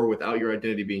store without your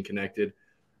identity being connected?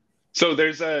 So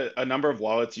there's a number of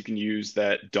wallets you can use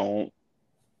that don't,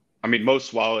 I mean,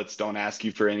 most wallets don't ask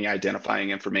you for any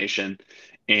identifying information.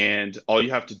 And all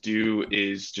you have to do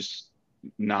is just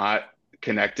not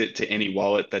connect it to any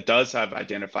wallet that does have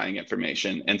identifying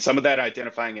information. And some of that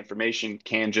identifying information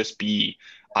can just be,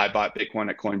 I bought Bitcoin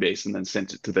at Coinbase and then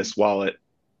sent it to this wallet,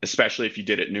 especially if you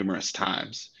did it numerous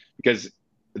times, because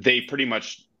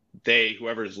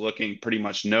whoever's looking pretty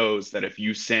much knows that if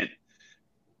you sent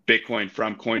Bitcoin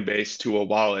from Coinbase to a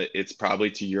wallet, it's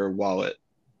probably to your wallet.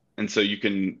 And so you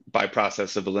can, by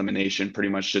process of elimination, pretty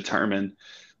much determine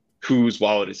whose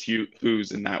wallet is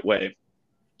whose in that way.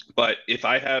 But if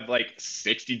I have like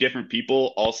 60 different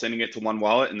people all sending it to one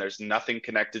wallet and there's nothing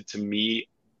connected to me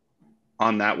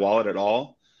on that wallet at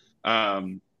all,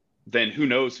 then who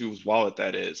knows whose wallet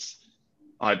that is,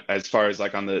 as far as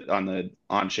like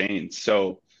on chain.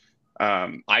 So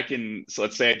so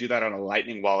let's say I do that on a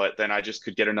Lightning wallet, then I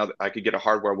could get a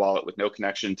hardware wallet with no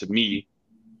connection to me,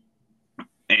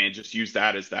 and just use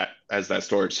that as that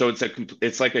storage. So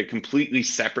it's like a completely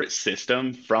separate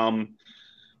system from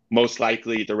most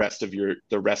likely the rest of your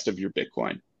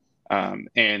Bitcoin.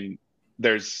 And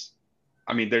there's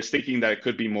thinking that it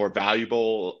could be more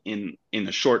valuable in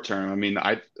the short term. I mean,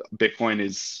 Bitcoin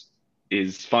is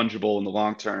fungible in the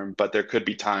long term, but there could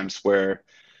be times where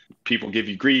people give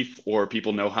you grief, or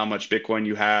people know how much Bitcoin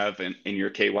you have in your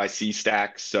KYC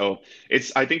stack. So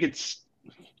I think it's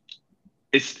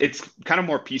kind of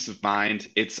more peace of mind.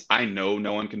 I know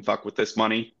no one can fuck with this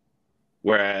money,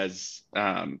 whereas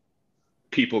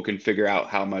people can figure out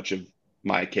how much of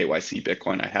my KYC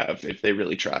Bitcoin I have if they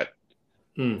really try.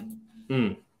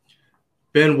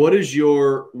 Ben, what is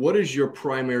your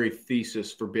primary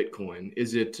thesis for Bitcoin?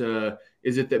 Is it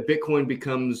that Bitcoin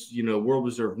becomes, world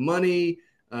reserve money?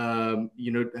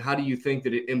 How do you think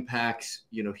that it impacts,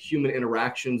 human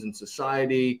interactions in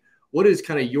society? What is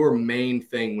kind of your main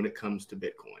thing when it comes to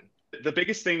Bitcoin? The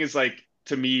biggest thing is like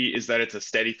to me is that it's a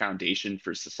steady foundation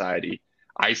for society.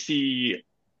 I see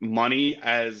money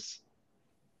as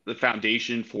the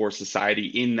foundation for society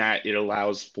in that it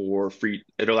allows for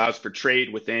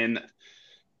trade within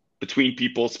between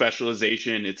people,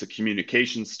 specialization. It's a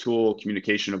communications tool,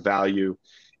 communication of value.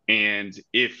 And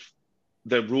if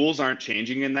the rules aren't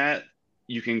changing in that,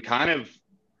 you can kind of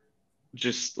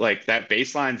just like that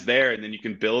baseline's there, and then you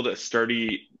can build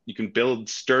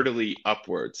sturdily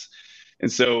upwards.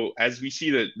 And so as we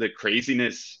see the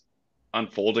craziness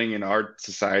unfolding in our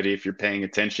society, if you're paying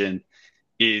attention,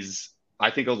 is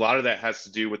I think a lot of that has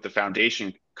to do with the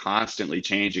foundation constantly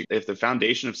changing. If the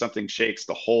foundation of something shakes,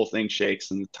 the whole thing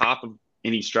shakes, and the top of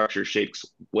any structure shakes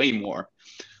way more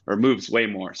or moves way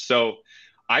more. So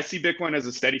I see Bitcoin as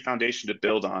a steady foundation to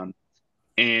build on.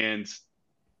 And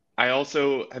I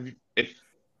also have, if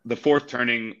the fourth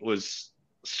turning was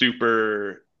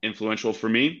super influential for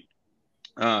me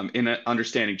in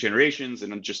understanding generations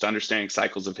and just understanding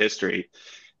cycles of history.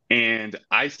 And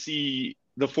I see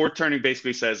the fourth turning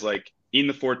basically says like in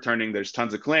the fourth turning, there's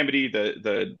tons of calamity.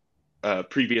 The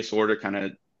previous order kind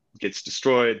of gets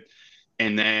destroyed.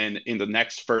 And then in the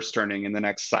next first turning, in the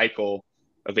next cycle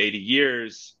of 80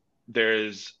 years,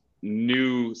 there's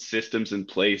new systems in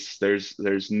place.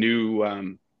 There's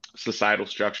new societal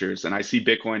structures. And I see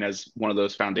Bitcoin as one of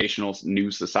those foundational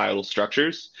new societal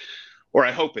structures, or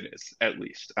I hope it is at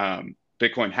least.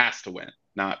 Bitcoin has to win,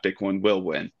 not Bitcoin will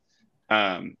win.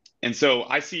 And so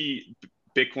I see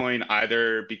Bitcoin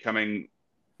either becoming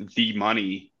the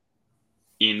money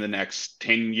in the next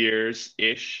 10 years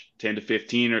ish, 10 to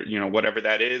 15, or, whatever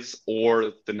that is,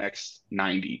 or the next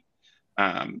 90,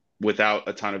 without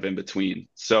a ton of in between.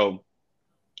 So,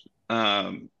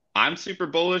 I'm super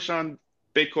bullish on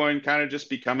Bitcoin kind of just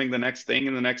becoming the next thing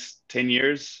in the next 10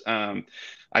 years. I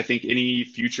think any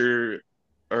future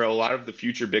or a lot of the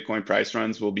future Bitcoin price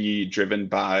runs will be driven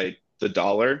by the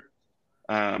dollar,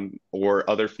 or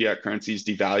other fiat currencies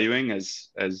devaluing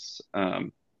as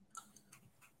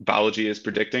biology is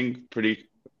predicting pretty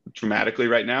dramatically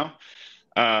right now.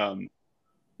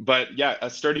 But yeah, a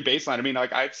sturdy baseline. I mean,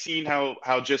 like I've seen how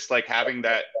just like having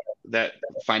that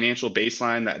financial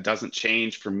baseline that doesn't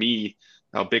change for me,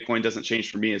 how Bitcoin doesn't change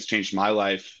for me, has changed my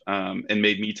life, and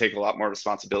made me take a lot more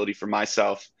responsibility for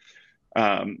myself,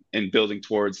 and building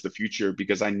towards the future,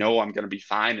 because I know I'm going to be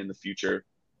fine in the future.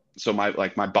 So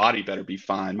my body better be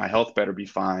fine, my health better be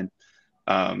fine,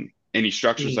 any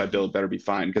structures I build better be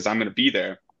fine, because I'm going to be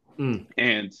there.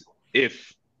 And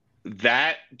if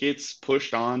that gets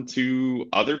pushed on to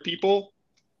other people,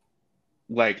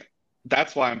 like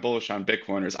that's why I'm bullish on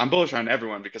Bitcoiners. I'm bullish on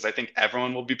everyone because I think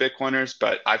everyone will be Bitcoiners,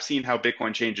 but I've seen how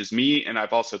Bitcoin changes me, and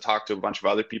I've also talked to a bunch of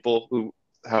other people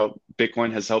how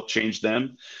Bitcoin has helped change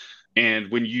them.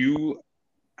 And when you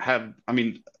have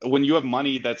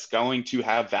money that's going to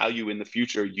have value in the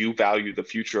future, you value the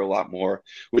future a lot more,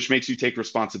 which makes you take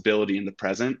responsibility in the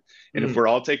present. And if we're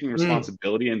all taking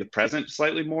responsibility in the present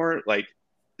slightly more, like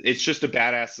it's just a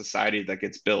badass society that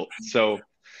gets built. So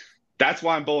that's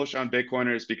why I'm bullish on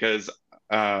Bitcoiners, because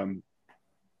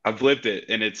I've lived it,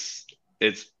 and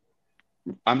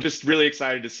I'm just really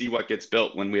excited to see what gets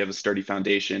built when we have a sturdy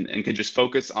foundation and can just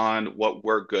focus on what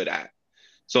we're good at.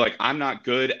 So like I'm not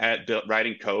good at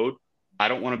writing code. I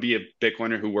don't want to be a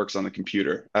Bitcoiner who works on the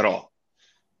computer at all.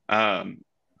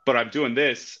 But I'm doing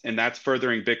this, and that's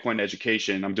furthering Bitcoin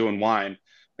education. I'm doing wine,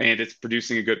 and it's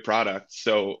producing a good product.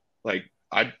 So like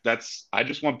I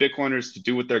just want Bitcoiners to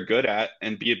do what they're good at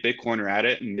and be a Bitcoiner at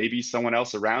it, and maybe someone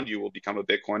else around you will become a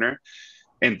Bitcoiner.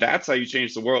 And that's how you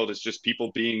change the world. It's just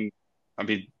people being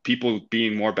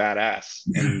more badass.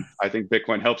 And I think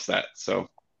Bitcoin helps that. So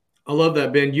I love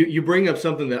that, Ben. You bring up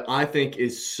something that I think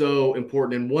is so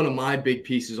important. And one of my big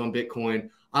pieces on Bitcoin,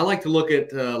 I like to look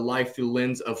at life through the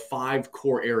lens of 5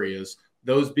 core areas,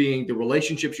 those being the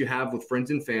relationships you have with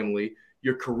friends and family,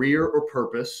 your career or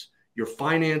purpose, your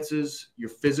finances, your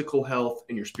physical health,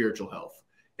 and your spiritual health.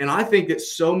 And I think that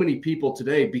so many people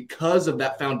today, because of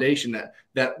that foundation,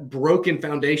 that broken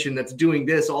foundation that's doing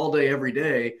this all day, every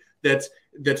day, that's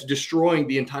destroying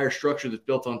the entire structure that's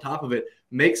built on top of it,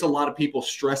 makes a lot of people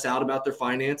stress out about their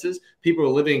finances. People are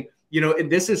living,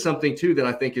 and this is something too that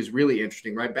I think is really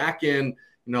interesting, right? Back in,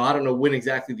 I don't know when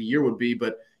exactly the year would be,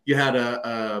 but you had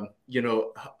a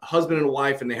husband and a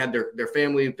wife, and they had their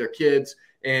family, their kids,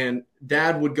 and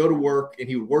dad would go to work and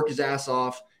he would work his ass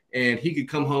off, and he could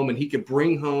come home and he could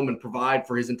bring home and provide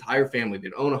for his entire family.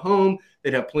 They'd own a home,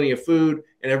 they'd have plenty of food,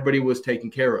 and everybody was taken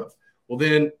care of. Well,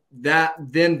 then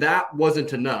that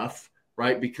wasn't enough,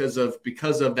 right? Because of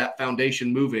that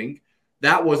foundation moving,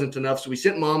 that wasn't enough. So we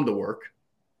sent mom to work,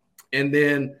 and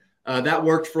then that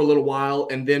worked for a little while.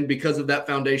 And then because of that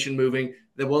foundation moving,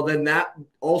 then that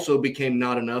also became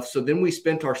not enough. So then we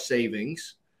spent our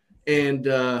savings, and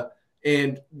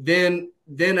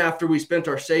then after we spent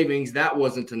our savings, that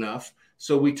wasn't enough.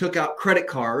 So we took out credit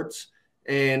cards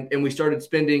and we started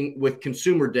spending with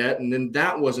consumer debt, and then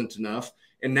that wasn't enough.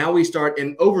 And now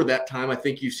and over that time, I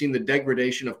think you've seen the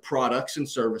degradation of products and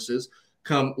services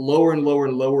come lower and lower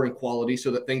and lower in quality so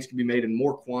that things can be made in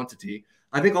more quantity.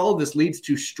 I think all of this leads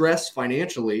to stress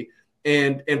financially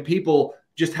and people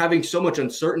just having so much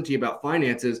uncertainty about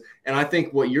finances. And I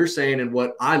think what you're saying and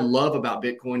what I love about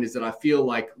Bitcoin is that I feel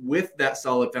like with that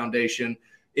solid foundation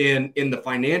in the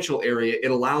financial area, it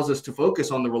allows us to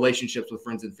focus on the relationships with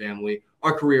friends and family,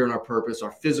 our career and our purpose,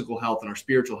 our physical health and our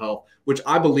spiritual health, which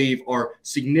I believe are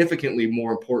significantly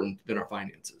more important than our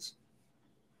finances.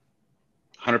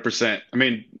 100%. I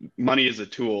mean, money is a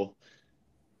tool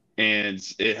and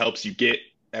it helps you get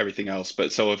everything else.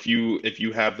 But so if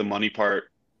you have the money part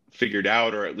figured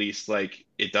out, or at least like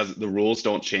the rules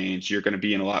don't change, you're going to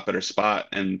be in a lot better spot.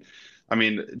 And I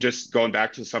mean, just going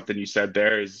back to something you said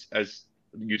there is, as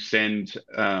you send,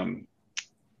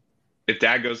 if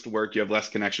dad goes to work, you have less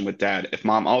connection with dad. If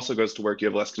mom also goes to work, you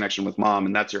have less connection with mom,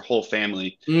 and that's your whole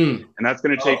family. And that's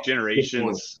going to take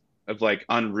generations of like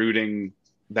unrooting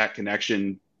that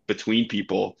connection between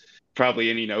people. Probably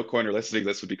any no coiner listening,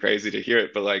 this would be crazy to hear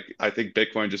it, but like I think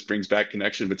Bitcoin just brings back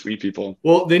connection between people.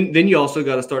 Well, then you also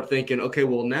got to start thinking, okay,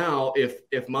 well now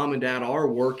if mom and dad are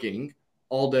working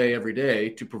all day every day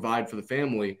to provide for the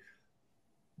family,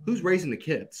 who's raising the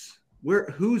kids?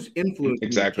 Who's influencing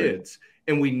the kids?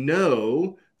 And we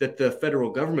know that the federal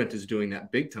government is doing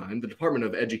that big time. The Department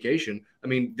of Education, I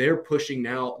mean, they're pushing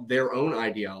now their own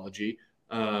ideology.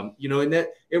 And that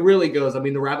it really goes, I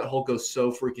mean, the rabbit hole goes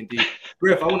so freaking deep.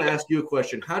 Griff, I want to ask you a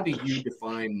question. How do you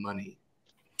define money?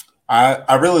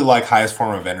 I really like highest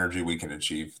form of energy we can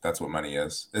achieve. That's what money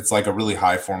is. It's like a really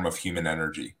high form of human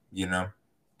energy,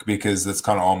 because that's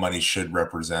kind of all money should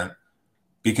represent.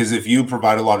 Because if you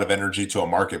provide a lot of energy to a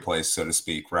marketplace, so to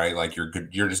speak, right? Like you're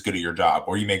just good at your job,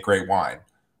 or you make great wine,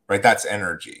 right? That's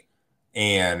energy.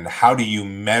 And how do you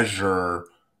measure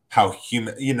how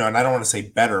human, and I don't want to say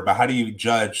better, but how do you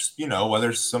judge,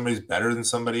 whether somebody's better than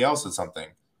somebody else at something?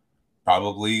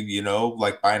 Probably,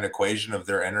 like by an equation of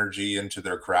their energy into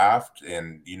their craft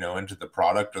and, into the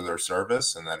product or their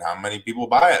service, and then how many people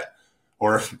buy it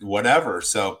or whatever.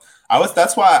 So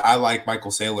that's why I like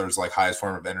Michael Saylor's like highest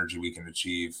form of energy we can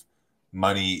achieve.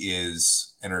 Money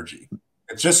is energy.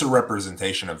 It's just a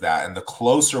representation of that. And the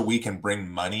closer we can bring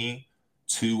money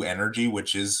to energy,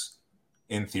 which is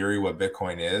in theory what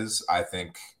Bitcoin is, I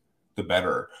think the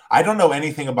better. I don't know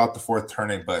anything about the fourth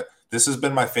turning, but this has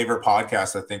been my favorite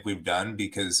podcast I think we've done,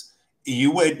 because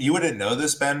you wouldn't know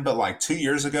this, Ben, but like 2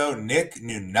 years ago, Nick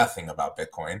knew nothing about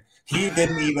Bitcoin. He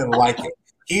didn't even like it.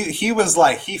 He was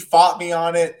like, he fought me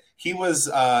on it. He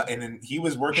was he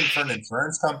was working for an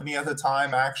insurance company at the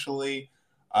time, actually.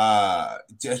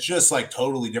 Just like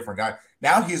totally different guy.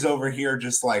 Now he's over here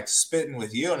just like spitting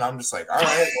with you, and I'm just like, all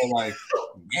right, well, like,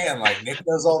 man, like Nick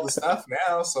knows all the stuff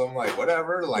now, so I'm like,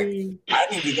 whatever. Like, I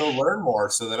need to go learn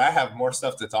more so that I have more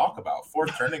stuff to talk about.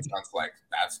 Fourth turning sounds like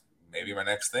that's maybe my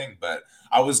next thing, but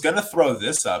I was gonna throw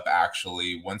this up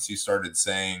actually once you started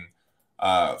saying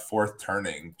fourth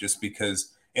turning, just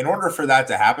because in order for that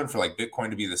to happen, for like Bitcoin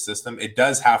to be the system, it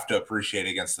does have to appreciate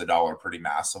against the dollar pretty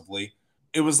massively.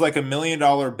 It was like $1 million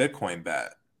Bitcoin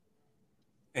bet.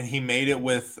 And he made it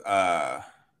with a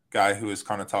guy who was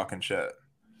kind of talking shit.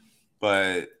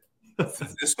 But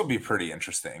this would be pretty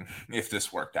interesting if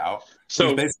this worked out. So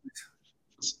he's basically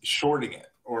shorting it,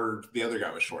 or the other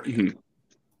guy was shorting it.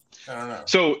 I don't know.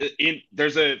 So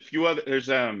there's a few other,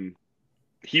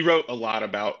 he wrote a lot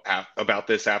about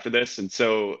this after this. And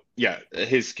so, yeah,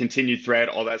 his continued thread,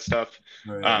 all that stuff,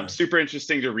 super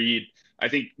interesting to read. I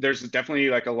think there's definitely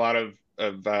like a lot of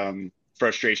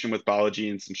frustration with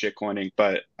Balaji and some shit coining,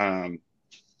 but I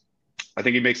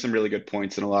think he makes some really good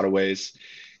points in a lot of ways.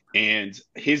 And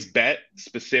his bet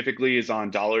specifically is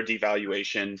on dollar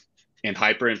devaluation and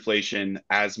hyperinflation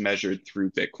as measured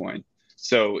through Bitcoin.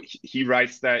 So he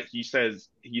writes that, he says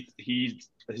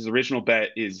his original bet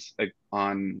is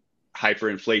on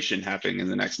hyperinflation happening in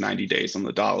the next 90 days on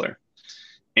the dollar.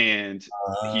 And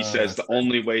he says the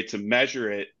only way to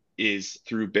measure it is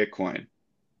through Bitcoin.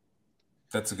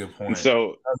 That's a good point. And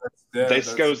so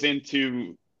this goes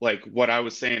into like what I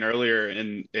was saying earlier,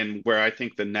 and where I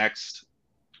think the next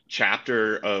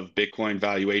chapter of Bitcoin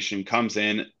valuation comes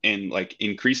in, and like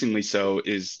increasingly so,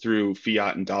 is through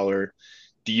fiat and dollar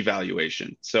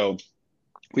devaluation. So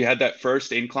we had that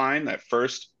first incline, that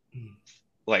first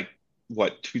like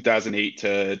what 2008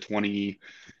 to 20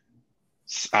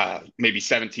 maybe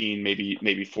 17,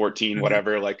 maybe 14,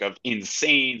 whatever, like of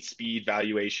insane speed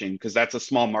valuation, because that's a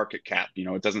small market cap.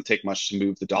 It doesn't take much to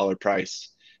move the dollar price.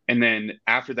 And then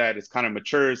after that, it's kind of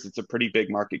matures. It's a pretty big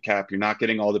market cap. You're not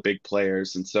getting all the big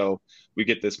players. And so we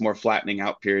get this more flattening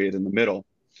out period in the middle.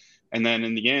 And then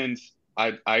in the end,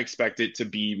 I expect it to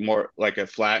be more like a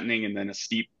flattening and then a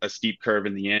steep curve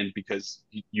in the end, because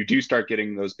you do start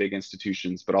getting those big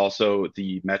institutions, but also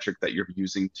the metric that you're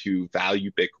using to value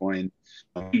Bitcoin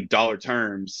in dollar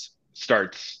terms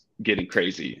starts getting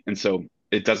crazy. And so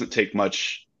it doesn't take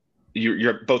much.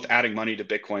 You're both adding money to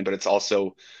Bitcoin, but it's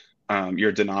also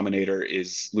your denominator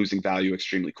is losing value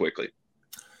extremely quickly.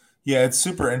 Yeah, it's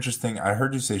super interesting. I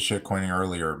heard you say shitcoining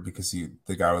earlier because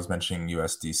the guy was mentioning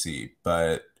USDC,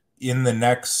 but in the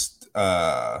next,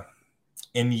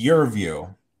 in your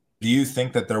view, do you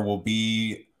think that there will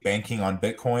be banking on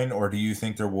Bitcoin, or do you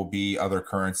think there will be other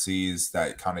currencies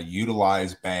that kind of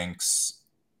utilize banks,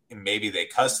 and maybe they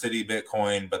custody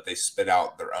Bitcoin, but they spit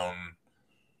out their own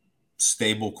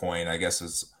stable coin? I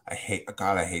guess I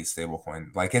hate stable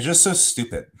coin. Like, it's just so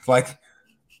stupid. Like,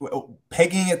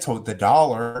 pegging it to the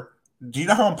dollar. Do you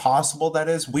know how impossible that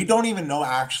is? We don't even know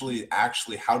actually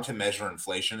how to measure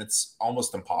inflation. It's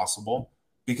almost impossible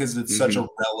because it's such a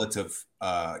relative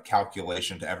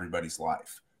calculation to everybody's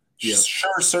life. Yeah.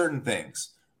 Sure, certain things,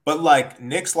 but like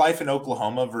Nick's life in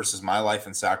Oklahoma versus my life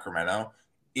in Sacramento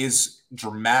is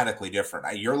dramatically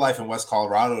different. Your life in West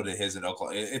Colorado to his in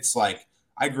Oklahoma. It's like,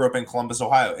 I grew up in Columbus,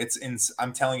 Ohio.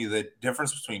 I'm telling you, the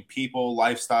difference between people,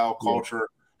 lifestyle, culture,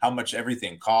 how much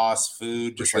everything costs,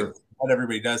 food, just like what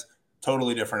everybody does,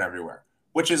 totally different everywhere,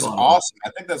 which is awesome.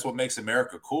 I think that's what makes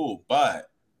America cool,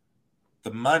 but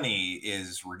the money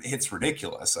it's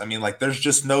ridiculous. I mean, like, there's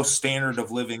just no standard of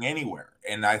living anywhere.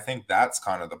 And I think that's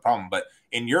kind of the problem. But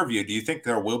in your view, do you think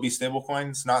there will be stable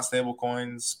coins, not stable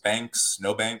coins, banks,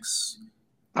 no banks?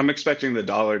 I'm expecting the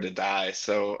dollar to die,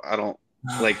 so I don't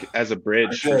like as a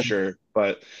bridge for sure.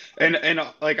 But and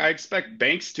like I expect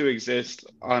banks to exist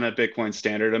on a Bitcoin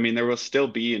standard. I mean, there will still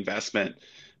be investment.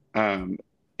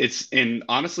 And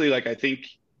honestly, like, I think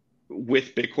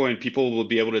with Bitcoin, people will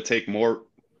be able to take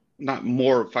not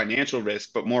more financial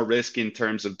risk, but more risk in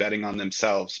terms of betting on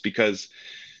themselves, because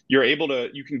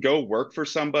you can go work for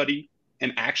somebody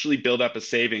and actually build up a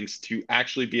savings to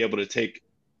actually be able to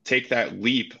take that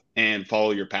leap and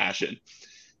follow your passion.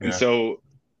 Yeah. And so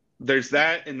there's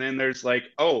that. And then there's like,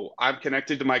 oh, I'm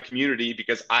connected to my community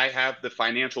because I have the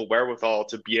financial wherewithal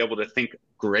to be able to think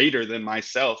greater than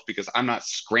myself, because I'm not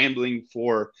scrambling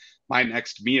for my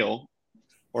next meal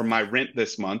or my rent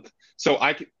this month. So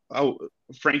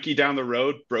Frankie down the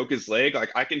road broke his leg.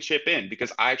 Like, I can chip in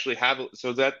because I actually have.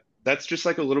 So that's just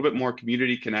like a little bit more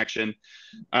community connection.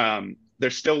 There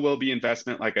still will be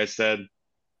investment, like I said,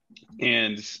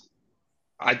 and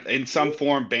in some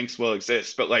form, banks will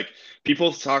exist. But like,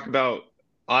 people talk about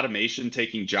automation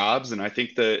taking jobs, and I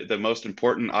think the most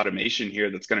important automation here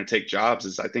that's going to take jobs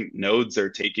is, I think, nodes are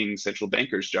taking central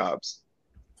bankers' jobs.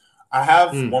 I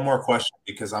have one more question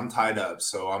because I'm tied up,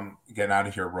 so I'm getting out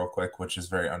of here real quick, which is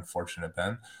very unfortunate,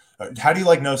 Ben. How do you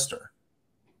like Nostr?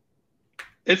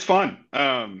 It's fun.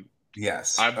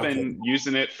 Yes. I've been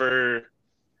using it for,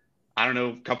 I don't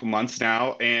know, a couple months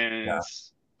now, and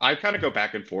I kind of go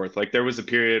back and forth. Like, there was a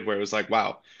period where it was like,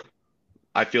 wow,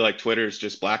 I feel like Twitter is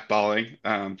just blackballing.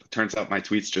 Turns out my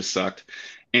tweets just sucked.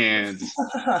 And that's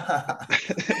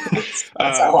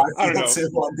how I feel too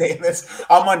on Damus.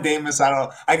 I'm on Damus.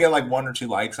 I get like 1 or 2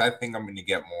 likes. I think I'm going to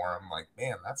get more. I'm like,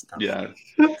 man, that's kind of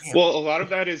Well, a lot of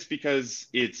that is because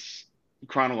it's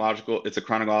chronological. It's a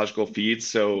chronological feed,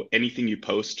 so anything you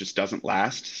post just doesn't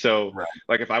last. So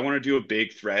like, if I want to do a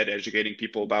big thread educating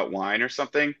people about wine or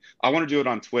something, I want to do it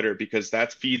on Twitter, because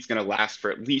that feed's going to last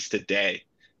for at least a day.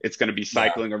 It's going to be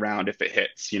cycling around if it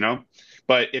hits,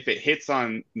 But if it hits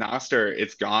on Nostr,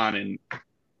 it's gone, and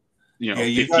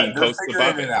 15 posts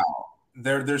above it.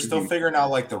 They're still figuring out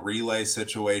like the relay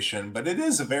situation, but it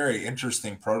is a very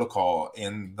interesting protocol,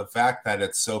 and the fact that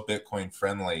it's so Bitcoin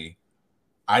friendly.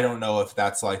 I don't know if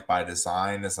that's like by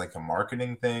design as like a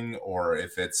marketing thing, or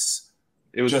if it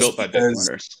was built by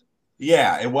Bitcoiners.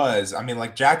 Yeah, it was. I mean,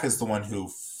 like, Jack is the one who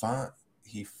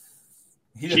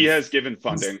he has given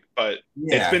funding, but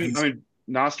it's been, I mean,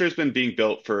 Nostr has been being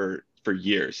built for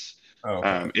years.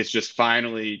 It's just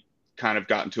finally kind of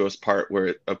gotten to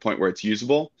a point where it's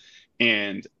usable.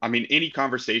 And I mean, any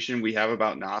conversation we have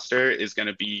about Nostr is going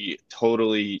to be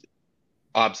totally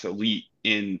obsolete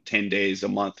in 10 days, a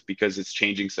month, because it's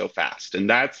changing so fast. And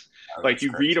that's Oh, like, that's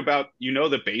you read crazy. about,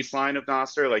 the baseline of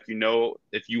Nostr, like,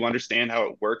 if you understand how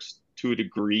it works to a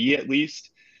degree, at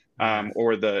least, Mhm.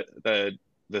 or the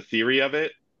theory of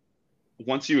it,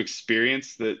 once you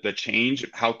experience the change,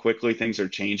 how quickly things are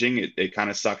changing, it kind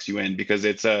of sucks you in, because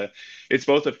it's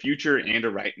both a future and a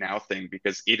right now thing,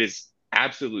 because it is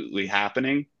absolutely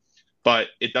happening, but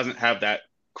it doesn't have that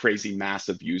crazy mass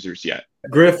of users yet.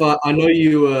 Griff, I know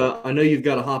you. I know you've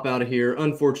got to hop out of here.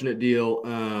 Unfortunate deal.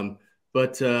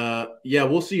 But yeah,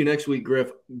 we'll see you next week,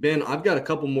 Griff. Ben, I've got a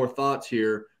couple more thoughts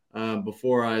here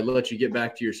before I let you get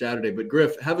back to your Saturday. But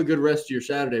Griff, have a good rest of your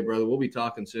Saturday, brother. We'll be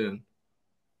talking soon.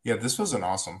 Yeah, this was an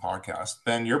awesome podcast.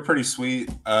 Ben, you're pretty sweet.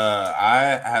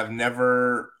 I have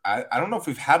never, I don't know if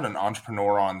we've had an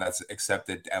entrepreneur on that's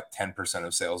accepted at 10%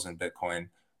 of sales in Bitcoin,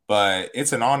 but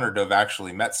it's an honor to have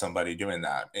actually met somebody doing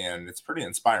that. And it's pretty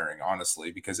inspiring,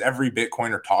 honestly, because every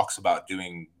Bitcoiner talks about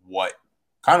doing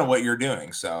kind of what you're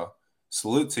doing. So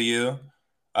salute to you.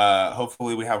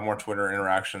 Hopefully we have more Twitter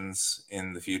interactions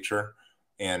in the future.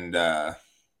 And I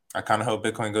kind of hope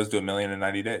Bitcoin goes to 1 million in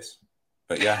 90 days.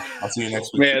 But yeah, I'll see you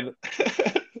next week. Man.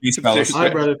 Peace, fellas. Cheers, All right,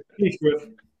 man. brother. Peace, Griff.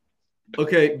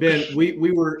 Okay, Ben,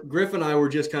 we were Griff and I were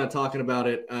just kind of talking about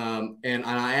it, and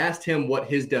I asked him what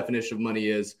his definition of money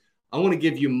is. I want to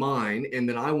give you mine, and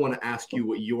then I want to ask you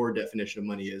what your definition of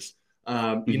money is.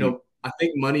 Mhm. I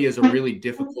think money is a really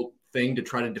difficult thing to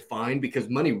try to define because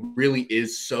money really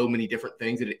is so many different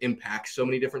things and it impacts so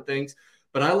many different things.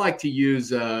 But I like to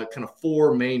use kind of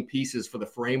four main pieces for the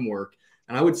framework,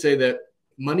 and I would say that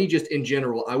money, just in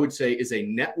general, I would say is a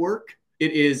network.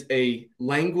 It is a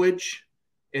language,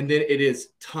 and then it is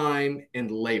time and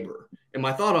labor. And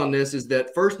my thought on this is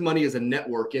that first, money is a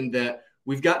network in that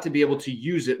we've got to be able to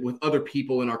use it with other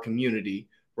people in our community,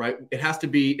 right? It has to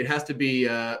be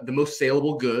the most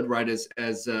saleable good, right?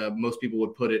 As most people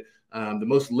would put it, the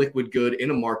most liquid good in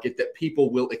a market that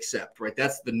people will accept, right?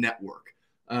 That's the network.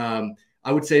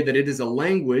 I would say that it is a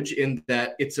language in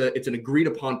that it's an agreed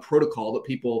upon protocol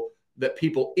that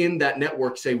people in that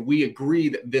network say we agree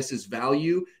that this is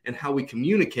value, and how we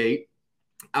communicate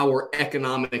our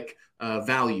economic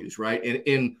values, right? And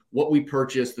in what we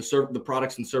purchase, the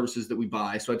products and services that we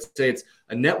buy. So I'd say it's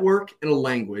a network and a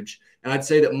language. And I'd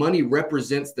say that money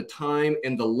represents the time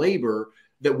and the labor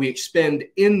that we expend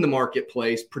in the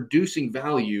marketplace, producing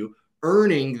value,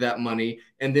 earning that money,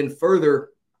 and then further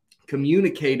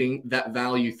communicating that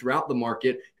value throughout the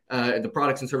market, the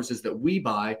products and services that we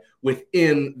buy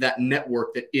within that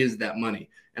network that is that money.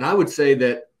 And I would say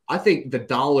that I think the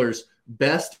dollar's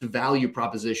best value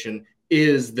proposition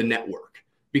is the network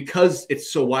because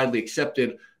it's so widely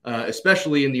accepted,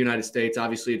 especially in the United States.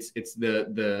 Obviously, it's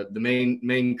the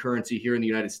main currency here in the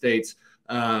United States,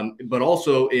 but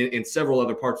also in several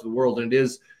other parts of the world. And it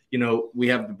is, we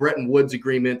have the Bretton Woods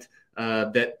Agreement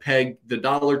that pegged the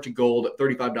dollar to gold at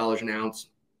 $35 an ounce,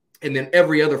 and then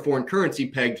every other foreign currency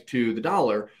pegged to the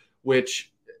dollar,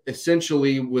 which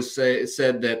essentially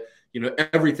said that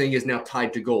everything is now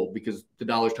tied to gold because the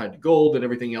dollar's tied to gold and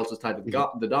everything else is tied to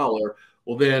the dollar.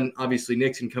 Well, then obviously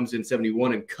Nixon comes in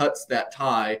 71 and cuts that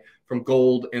tie from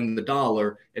gold and the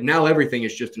dollar, and now everything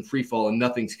is just in free fall and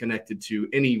nothing's connected to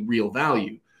any real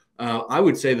value. I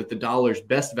would say that the dollar's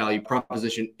best value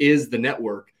proposition is the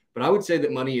network, but I would say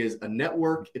that money is a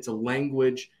network, it's a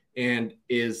language, and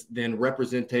is then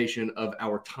representation of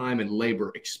our time and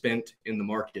labor expended in the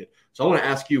market. So I want to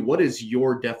ask you, what is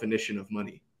your definition of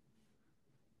money?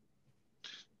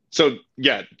 So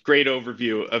yeah, great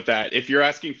overview of that. If you're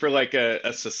asking for like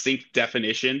a succinct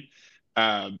definition,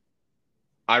 um,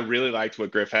 I really liked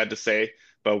what Griff had to say.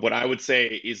 But what I would say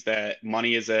is that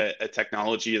money is a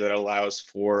technology that allows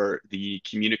for the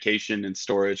communication and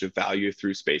storage of value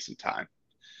through space and time.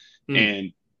 Hmm.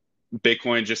 And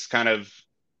Bitcoin just kind of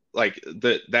like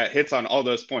that hits on all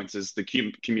those points. Is the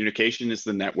communication is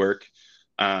the network,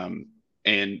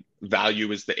 and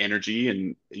value is the energy,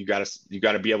 and you got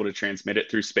to be able to transmit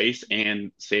it through space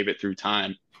and save it through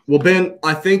time. Well, Ben,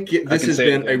 I think I this can has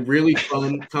say it been a again. really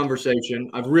fun conversation.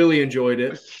 I've really enjoyed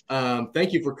it.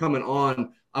 Thank you for coming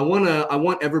on. I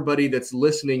want everybody that's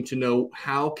listening to know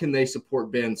how can they support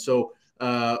Ben. So,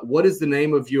 what is the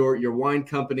name of your wine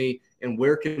company, and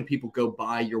where can people go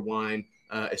buy your wine,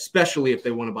 especially if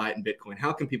they want to buy it in Bitcoin?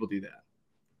 How can people do that?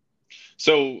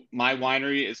 So my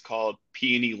winery is called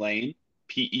Peony Lane,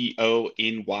 Peony,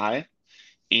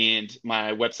 and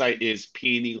my website is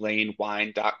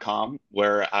peonylanewine.com,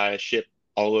 where I ship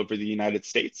all over the United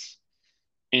States.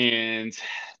 And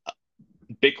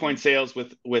Bitcoin sales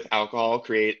with alcohol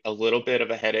create a little bit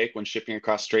of a headache when shipping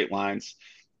across straight lines,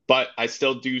 but I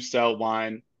still do sell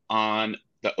wine on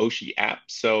the Oshi app.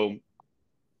 So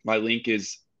my link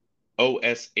is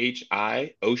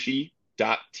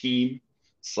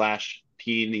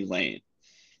oshi.team/Peony Lane.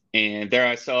 And there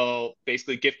I sell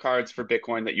basically gift cards for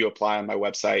Bitcoin that you apply on my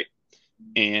website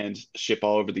and ship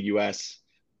all over the US.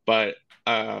 But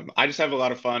I just have a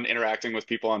lot of fun interacting with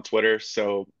people on Twitter.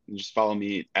 So just follow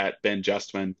me at Ben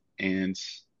Justman and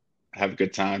have a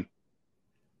good time.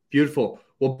 Beautiful.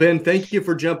 Well, Ben, thank you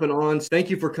for jumping on.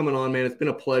 Thank you for coming on, man. It's been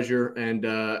a pleasure, and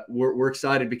we're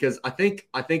excited because I think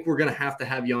we're gonna have to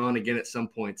have you on again at some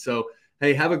point. So,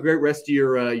 hey, have a great rest of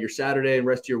your Saturday and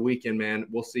rest of your weekend, man.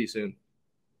 We'll see you soon.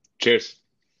 Cheers.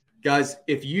 Guys,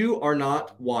 if you are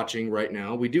not watching right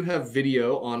now, we do have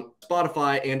video on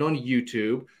Spotify and on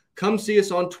YouTube. Come see us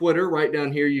on Twitter right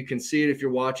down here. You can see it if you're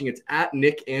watching. It's at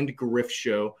Nick and Griff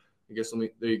Show. I guess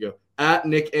there you go. At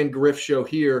Nick and Griff Show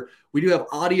here. We do have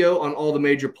audio on all the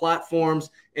major platforms.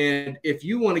 And if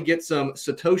you want to get some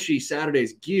Satoshi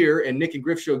Saturdays gear and Nick and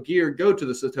Griff Show gear, go to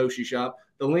the Satoshi shop.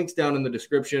 The link's down in the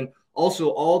description. Also,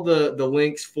 all the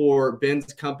links for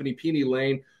Ben's company, Peony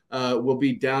Lane, will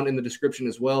be down in the description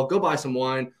as well. Go buy some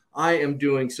wine. I am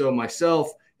doing so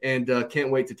myself and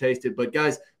can't wait to taste it. But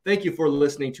guys, thank you for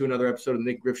listening to another episode of the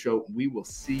Nick Griff Show. We will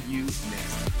see you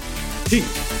next time.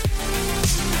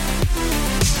 Peace.